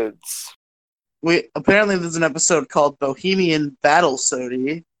for kids. Apparently there's an episode called Bohemian Battle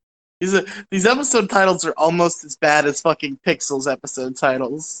Sody. These episode titles are almost as bad as fucking Pixels episode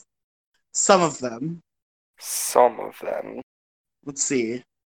titles. Some of them. Let's see.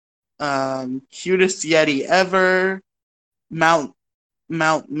 Cutest Yeti Ever. Mount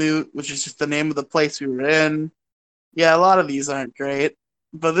Moot, which is just the name of the place we were in. Yeah, a lot of these aren't great,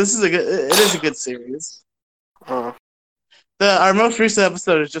 but it is a good series. Our most recent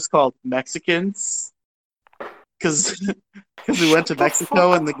episode is just called Mexicans, because we went to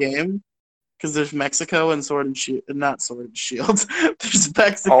Mexico in the game. Because there's Mexico and Sword and Shield, not Sword and Shield. There's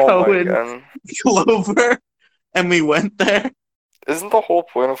Mexico and Clover, and we went there. Isn't the whole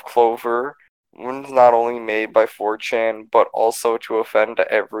point of Clover one's not only made by 4chan, but also to offend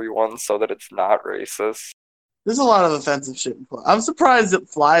everyone so that it's not racist? There's a lot of offensive shit in Clover. I'm surprised it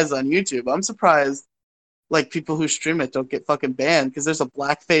flies on YouTube. I'm surprised people who stream it don't get fucking banned because there's a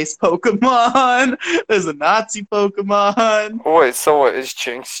blackface Pokemon, there's a Nazi Pokemon. Wait, so what, is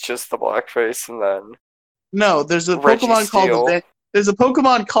Jinx just the blackface and then? No, there's a Pokemon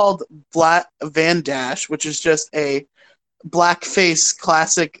called Van Dash, which is just a blackface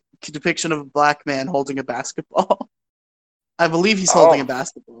classic depiction of a black man holding a basketball. I believe he's holding a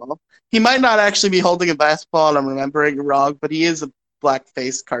basketball. He might not actually be holding a basketball, and I'm remembering it wrong, but he is a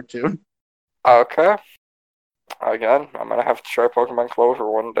blackface cartoon. Okay. Again, I'm gonna have to try Pokemon Clover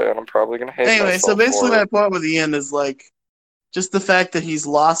one day, and I'm probably gonna hate myself. Anyway, so basically my point with Ian is just the fact that he's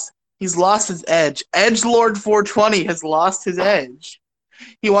lost his edge. Edgelord 420 has lost his edge.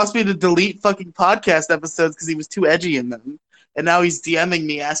 He wants me to delete fucking podcast episodes because he was too edgy in them. And now he's DMing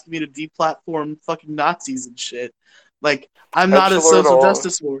me, asking me to deplatform fucking Nazis and shit. Like, I'm not a social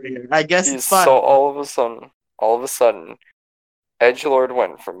justice warrior. I guess it's fine. So all of a sudden, edgelord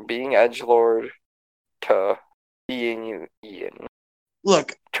went from being edgelord to being Ian.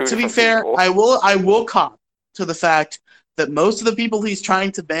 Look, to be fair, I will cop to the fact that most of the people he's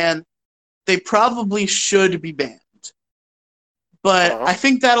trying to ban, they probably should be banned. But I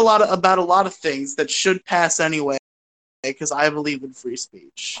think that about a lot of things that should pass anyway, because I believe in free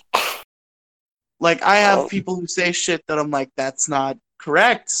speech. Like, I have people who say shit that I'm like, that's not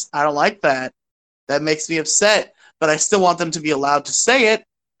correct. I don't like that. That makes me upset. But I still want them to be allowed to say it,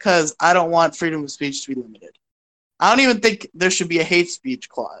 because I don't want freedom of speech to be limited. I don't even think there should be a hate speech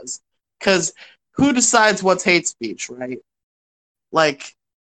clause. Because who decides what's hate speech, right? Like,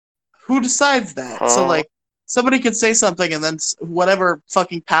 who decides that? So, like, somebody could say something and then whatever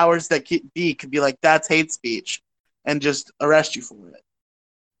fucking powers that could be like, that's hate speech, and just arrest you for it.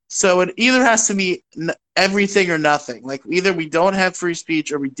 So it either has to be everything or nothing. Like, either we don't have free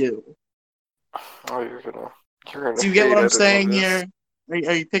speech or we do. Oh, you're gonna do you get what I'm saying here? Are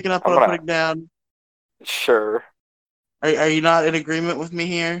you picking up what I'm putting down? Sure. Are you not in agreement with me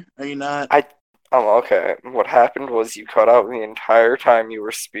here? Are you not? Okay. What happened was you cut out the entire time you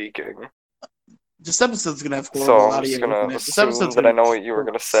were speaking. This episode's gonna have horrible audio. So I'm just gonna assume that I know what you were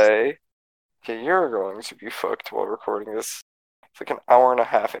gonna say. Okay, you're going to be fucked while recording this. It's like an hour and a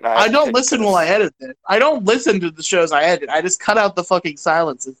half, and I don't listen while I edit it. I don't listen to the shows I edit. I just cut out the fucking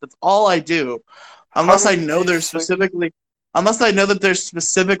silences. That's all I do, unless I know there's specifically, unless I know that there's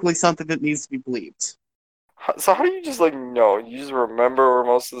specifically something that needs to be bleeped. So how do you just know? You just remember where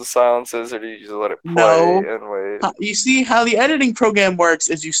most of the silence is, or do you just let it play and wait? You see how the editing program works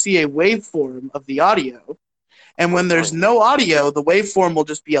is you see a waveform of the audio, and when there's no audio, the waveform will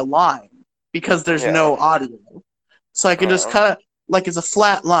just be a line because there's no audio. So I can just cut it like it's a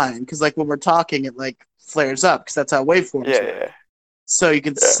flat line because like when we're talking, it like flares up because that's how waveforms work. Yeah. So you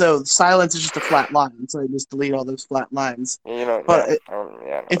can so silence is just a flat line. So I just delete all those flat lines.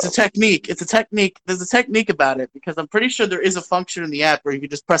 It's a technique. It's a technique. There's a technique about it because I'm pretty sure there is a function in the app where you can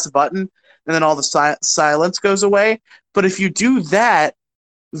just press a button and then all the silence goes away. But if you do that,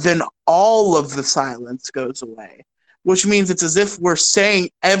 then all of the silence goes away, which means it's as if we're saying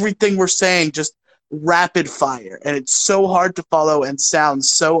everything we're saying just rapid fire, and it's so hard to follow and sounds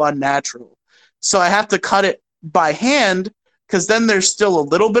so unnatural. So I have to cut it by hand. Because then there's still a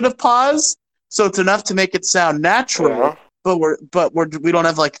little bit of pause, so it's enough to make it sound natural. But we don't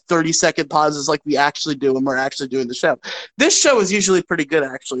have like 30-second pauses like we actually do when we're actually doing the show. This show is usually pretty good,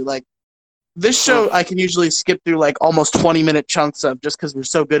 actually. Like this show, I can usually skip through like almost 20-minute chunks of just because we're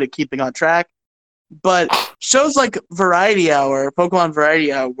so good at keeping on track. But shows like Variety Hour, Pokemon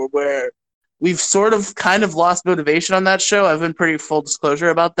Variety Hour, where we've sort of kind of lost motivation on that show. I've been pretty full disclosure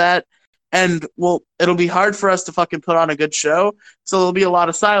about that. And, well, it'll be hard for us to fucking put on a good show, so there'll be a lot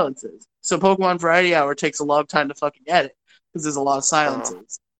of silences. So Pokemon Variety Hour takes a long time to fucking edit, because there's a lot of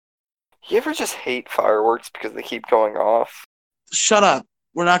silences. You ever just hate fireworks because they keep going off? Shut up.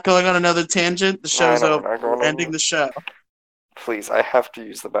 We're not going on another tangent. The show's over. We're ending the show. Please, I have to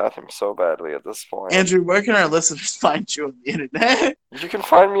use the bathroom so badly at this point. Andrew, where can our listeners find you on the internet? You can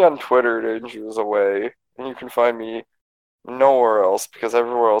find me on Twitter at Andrew's Away, and you can find me nowhere else, because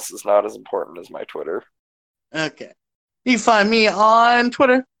everywhere else is not as important as my Twitter. Okay. You can find me on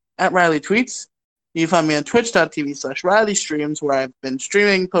Twitter, at Riley Tweets. You can find me on twitch.tv/RileyStreams, where I've been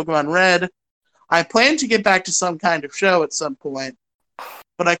streaming Pokemon Red. I plan to get back to some kind of show at some point,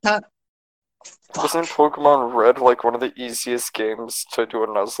 but I can't. Wasn't Pokemon Red like one of the easiest games to do a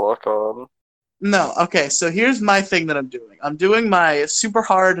Nuzlocke on? No, okay, so here's my thing that I'm doing. I'm doing my super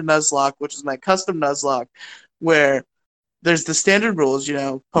hard Nuzlocke, which is my custom Nuzlocke, where there's the standard rules,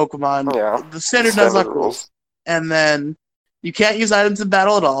 Pokemon, the standard Nuzlocke rules. And then you can't use items in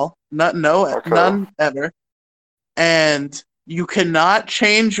battle at all. None ever. And you cannot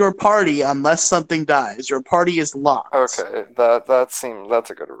change your party unless something dies. Your party is locked. Okay, that's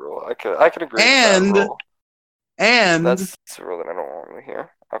a good rule. I could agree with that rule. And that's a rule that I don't normally hear.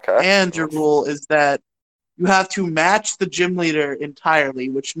 Okay. And your rule is that you have to match the gym leader entirely,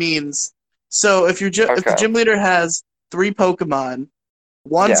 which means if the gym leader has 3 Pokemon,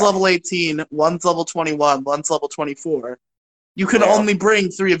 one's level 18, one's level 21, one's level 24, you can only bring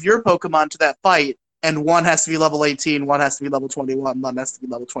 3 of your Pokemon to that fight, and one has to be level 18, one has to be level 21, one has to be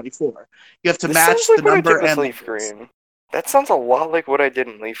level 24. You have to match the number and Leaf Green. That sounds a lot like what I did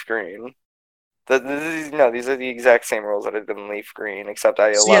in Leaf Green. These are the exact same rules that I did in Leaf Green, except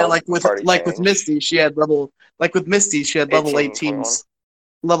I allowed with Misty, she had level 18s.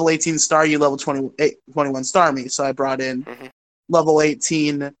 level 18 Staryu, level 21 Starmie. So I brought in level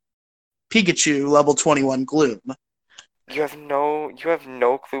 18 Pikachu, level 21 Gloom. You have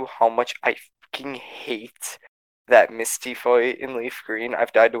no clue how much I fucking hate that Misty fight in Leaf Green.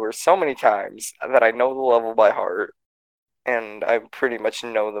 I've died to her so many times that I know the level by heart, and I pretty much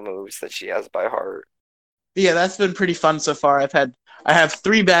know the moves that she has by heart. Yeah, that's been pretty fun so far. I have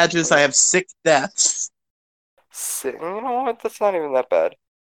 3 badges. I have 6 deaths. You know what? That's not even that bad.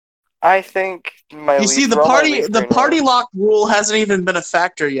 I think the party lock rule hasn't even been a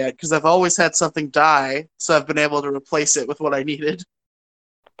factor yet because I've always had something die, so I've been able to replace it with what I needed.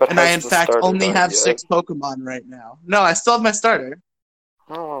 And I, in fact, only have 6 Pokemon right now. No, I still have my starter.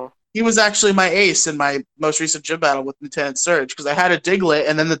 Oh. He was actually my ace in my most recent gym battle with Lieutenant Surge because I had a Diglett,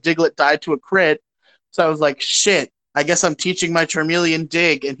 and then the Diglett died to a crit. So I was like, shit, I guess I'm teaching my Charmeleon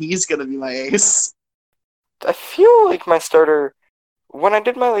Dig, and he's going to be my ace. I feel like my starter... When I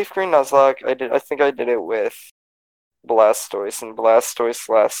did my Leaf Green Nuzlocke, I think I did it with Blastoise, and Blastoise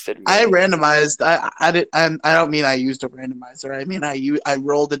lasted me. I randomized. I don't mean I used a randomizer. I mean I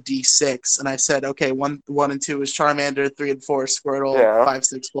rolled a d6 and I said, okay, 1 and 2 is Charmander, 3 and 4 Squirtle, 5,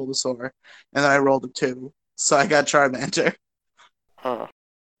 6 Bulbasaur, and then I rolled a 2, so I got Charmander. Huh.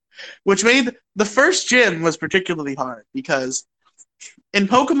 Which made the first gym was particularly hard because in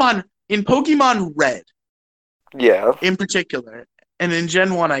Pokemon Red, in particular, and in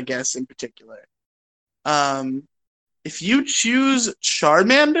Gen 1, I guess in particular, if you choose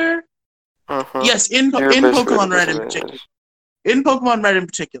Charmander, yes, in Pokemon Red in particular. In Pokemon Red in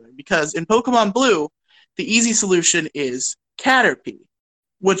particular, because in Pokemon Blue, the easy solution is Caterpie,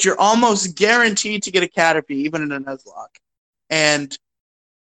 which you're almost guaranteed to get a Caterpie, even in a Nuzlocke. And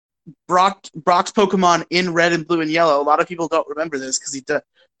Brock's Pokemon in Red and Blue and Yellow, a lot of people don't remember this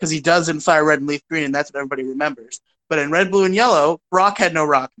because he does in Fire Red and Leaf Green, and that's what everybody remembers. But in Red, Blue, and Yellow, Brock had no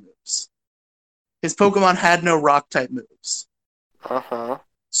rock moves. His Pokemon had no rock-type moves.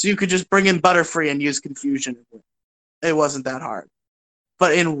 So you could just bring in Butterfree and use Confusion. It wasn't that hard.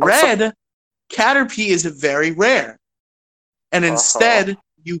 But in Red, Caterpie is very rare. And instead,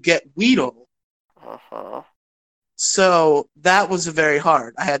 you get Weedle. So that was very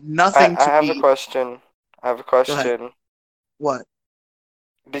hard. I had nothing to beat. I have a question. What?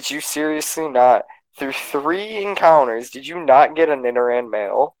 Did you seriously not, through 3 encounters, did you not get a Nidoran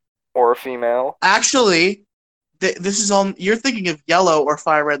male or a female? Actually, this is all you're thinking of Yellow or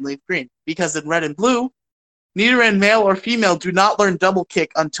Fire Red and Leaf Green, because in Red and Blue, Nidoran male or female do not learn Double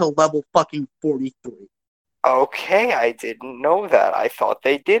Kick until level fucking 43. Okay, I didn't know that. I thought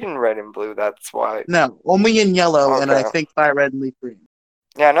they did in Red and Blue. That's why. No, only in Yellow, and I think Fire Red and Leaf Green.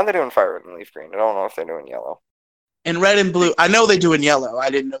 Yeah, I know they're doing Fire Red and Leaf Green. I don't know if they're doing Yellow. In Red and Blue, I know they do in Yellow. I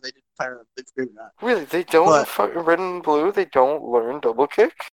didn't know they did Fire Red and Leaf Green or not. Really, they don't. Red and Blue, they don't learn Double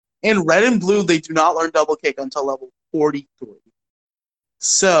Kick. In Red and Blue, they do not learn Double Kick until level 43.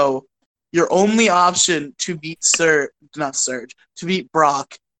 So your only option to beat to beat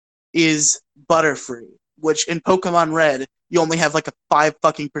Brock is Butterfree, which in Pokemon Red, you only have like a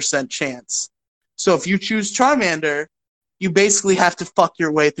 5% chance. So if you choose Charmander, you basically have to fuck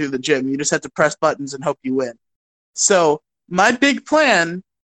your way through the gym. You just have to press buttons and hope you win. So my big plan,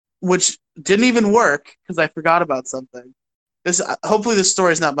 which didn't even work because I forgot about something. Hopefully this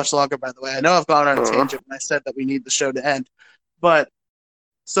story is not much longer, by the way. I know I've gone on a tangent when I said that we need the show to end. But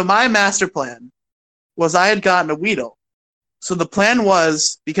so my master plan was I had gotten a Weedle. So the plan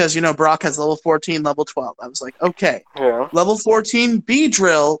was, because, Brock has level 14, level 12. I was like, okay, level 14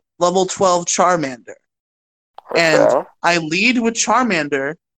 Beedrill, level 12 Charmander. And I lead with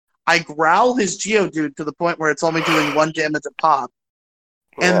Charmander. I growl his Geodude to the point where it's only doing 1 damage a pop.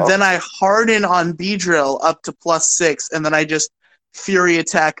 And then I harden on Beedrill up to +6, and then I just Fury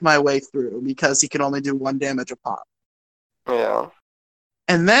Attack my way through because he can only do 1 damage a pop. Yeah.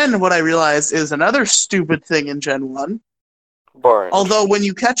 And then what I realized is another stupid thing in Gen 1. Boring. Although when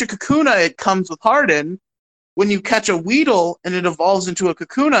you catch a Kakuna, it comes with Harden. When you catch a Weedle and it evolves into a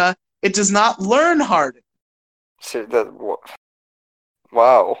Kakuna, it does not learn Harden.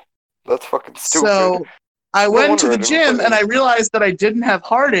 Wow. That's fucking stupid. So I went to the gym and I realized that I didn't have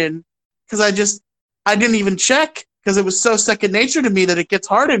Harden because I didn't even check because it was so second nature to me that it gets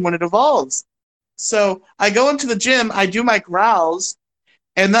Harden when it evolves. So I go into the gym, I do my growls,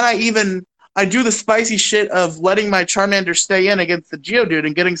 and then I do the spicy shit of letting my Charmander stay in against the Geodude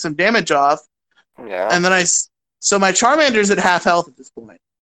and getting some damage off. Yeah. And then so my Charmander's at half health at this point.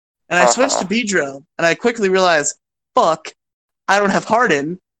 And I switched to Beedrill, and I quickly realized, fuck, I don't have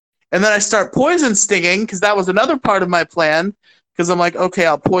Harden. And then I start Poison Stinging, because that was another part of my plan, because I'm like, okay,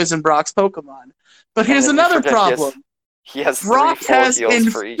 I'll poison Brock's Pokemon. But here's another problem. He has Brock 3 full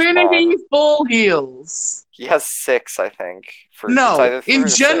heals for each mon. Infinity full heals. He has 6, I think. No,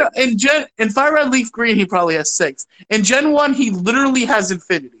 in Fire Red Leaf Green, he probably has 6. In Gen 1, he literally has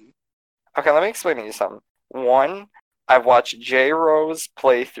Infinity. Okay, let me explain to you something. 1, I've watched J Rose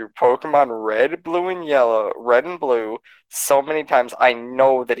play through Pokemon Red, Blue, and Yellow, Red and Blue so many times. I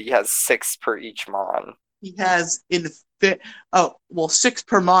know that he has 6 per each mon. He has 6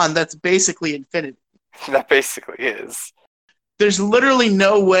 per mon. That's basically Infinity. That basically is. There's literally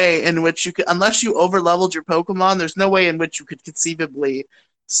no way in which you could, unless you overleveled your Pokemon, there's no way in which you could conceivably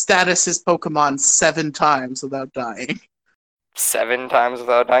status his Pokemon 7 times without dying. 7 times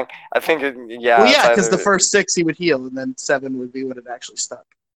without dying? I think, yeah. Well, yeah, because the first 6 he would heal, and then 7 would be when it actually stuck.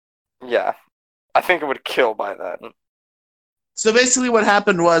 Yeah. I think it would kill by then. So basically what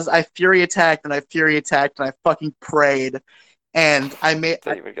happened was I Fury attacked, and I fucking prayed, and I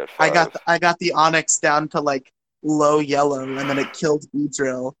got the Onix down to, like, low yellow, and then it killed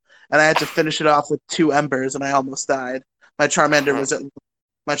Beedrill, and I had to finish it off with 2 embers, and I almost died. My Charmander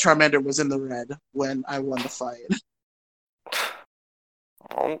was in the red when I won the fight.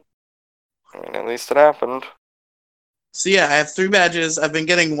 Well, I mean, at least it happened. So yeah, I have 3 badges. I've been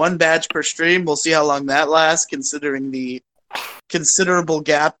getting 1 badge per stream. We'll see how long that lasts, considering the considerable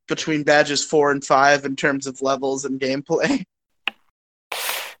gap between badges 4 and 5 in terms of levels and gameplay.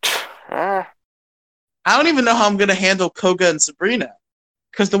 I don't even know how I'm going to handle Koga and Sabrina.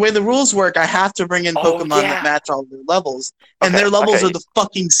 Because the way the rules work, I have to bring in Pokemon that match all their levels. And their levels are the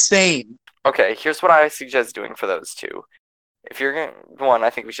fucking same. Okay, here's what I suggest doing for those 2. If you're going to... 1, I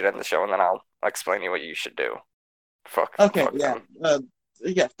think we should end the show, and then I'll explain to you what you should do. Fuck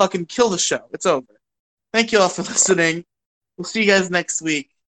yeah. Fucking kill the show. It's over. Thank you all for listening. We'll see you guys next week.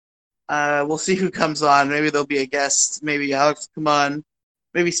 We'll see who comes on. Maybe there'll be a guest. Maybe Alex will come on.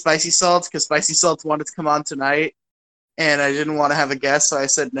 Maybe Spicy Salt, because Spicy Salt wanted to come on tonight, and I didn't want to have a guest, so I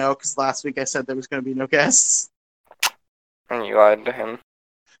said no, because last week I said there was going to be no guests. And you lied to him?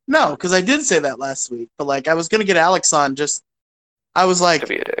 No, because I did say that last week, but, like, I was going to get Alex on, I was like... To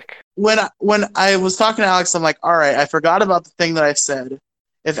be a dick. When I was talking to Alex, I'm like, alright, I forgot about the thing that I said.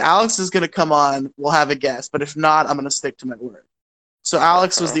 If Alex is going to come on, we'll have a guest, but if not, I'm going to stick to my word. So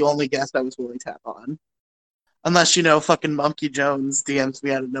Alex was the only guest I was willing to have on. Unless, fucking Monkey Jones DMs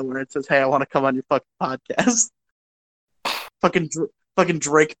me out of nowhere and says, hey, I want to come on your fucking podcast. fucking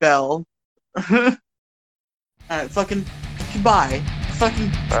Drake Bell. Alright, fucking goodbye.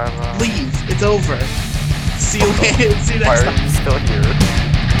 Fucking leave. It's over. See you next time. Why are you still here?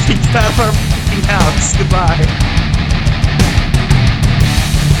 Get out of our fucking house. Goodbye.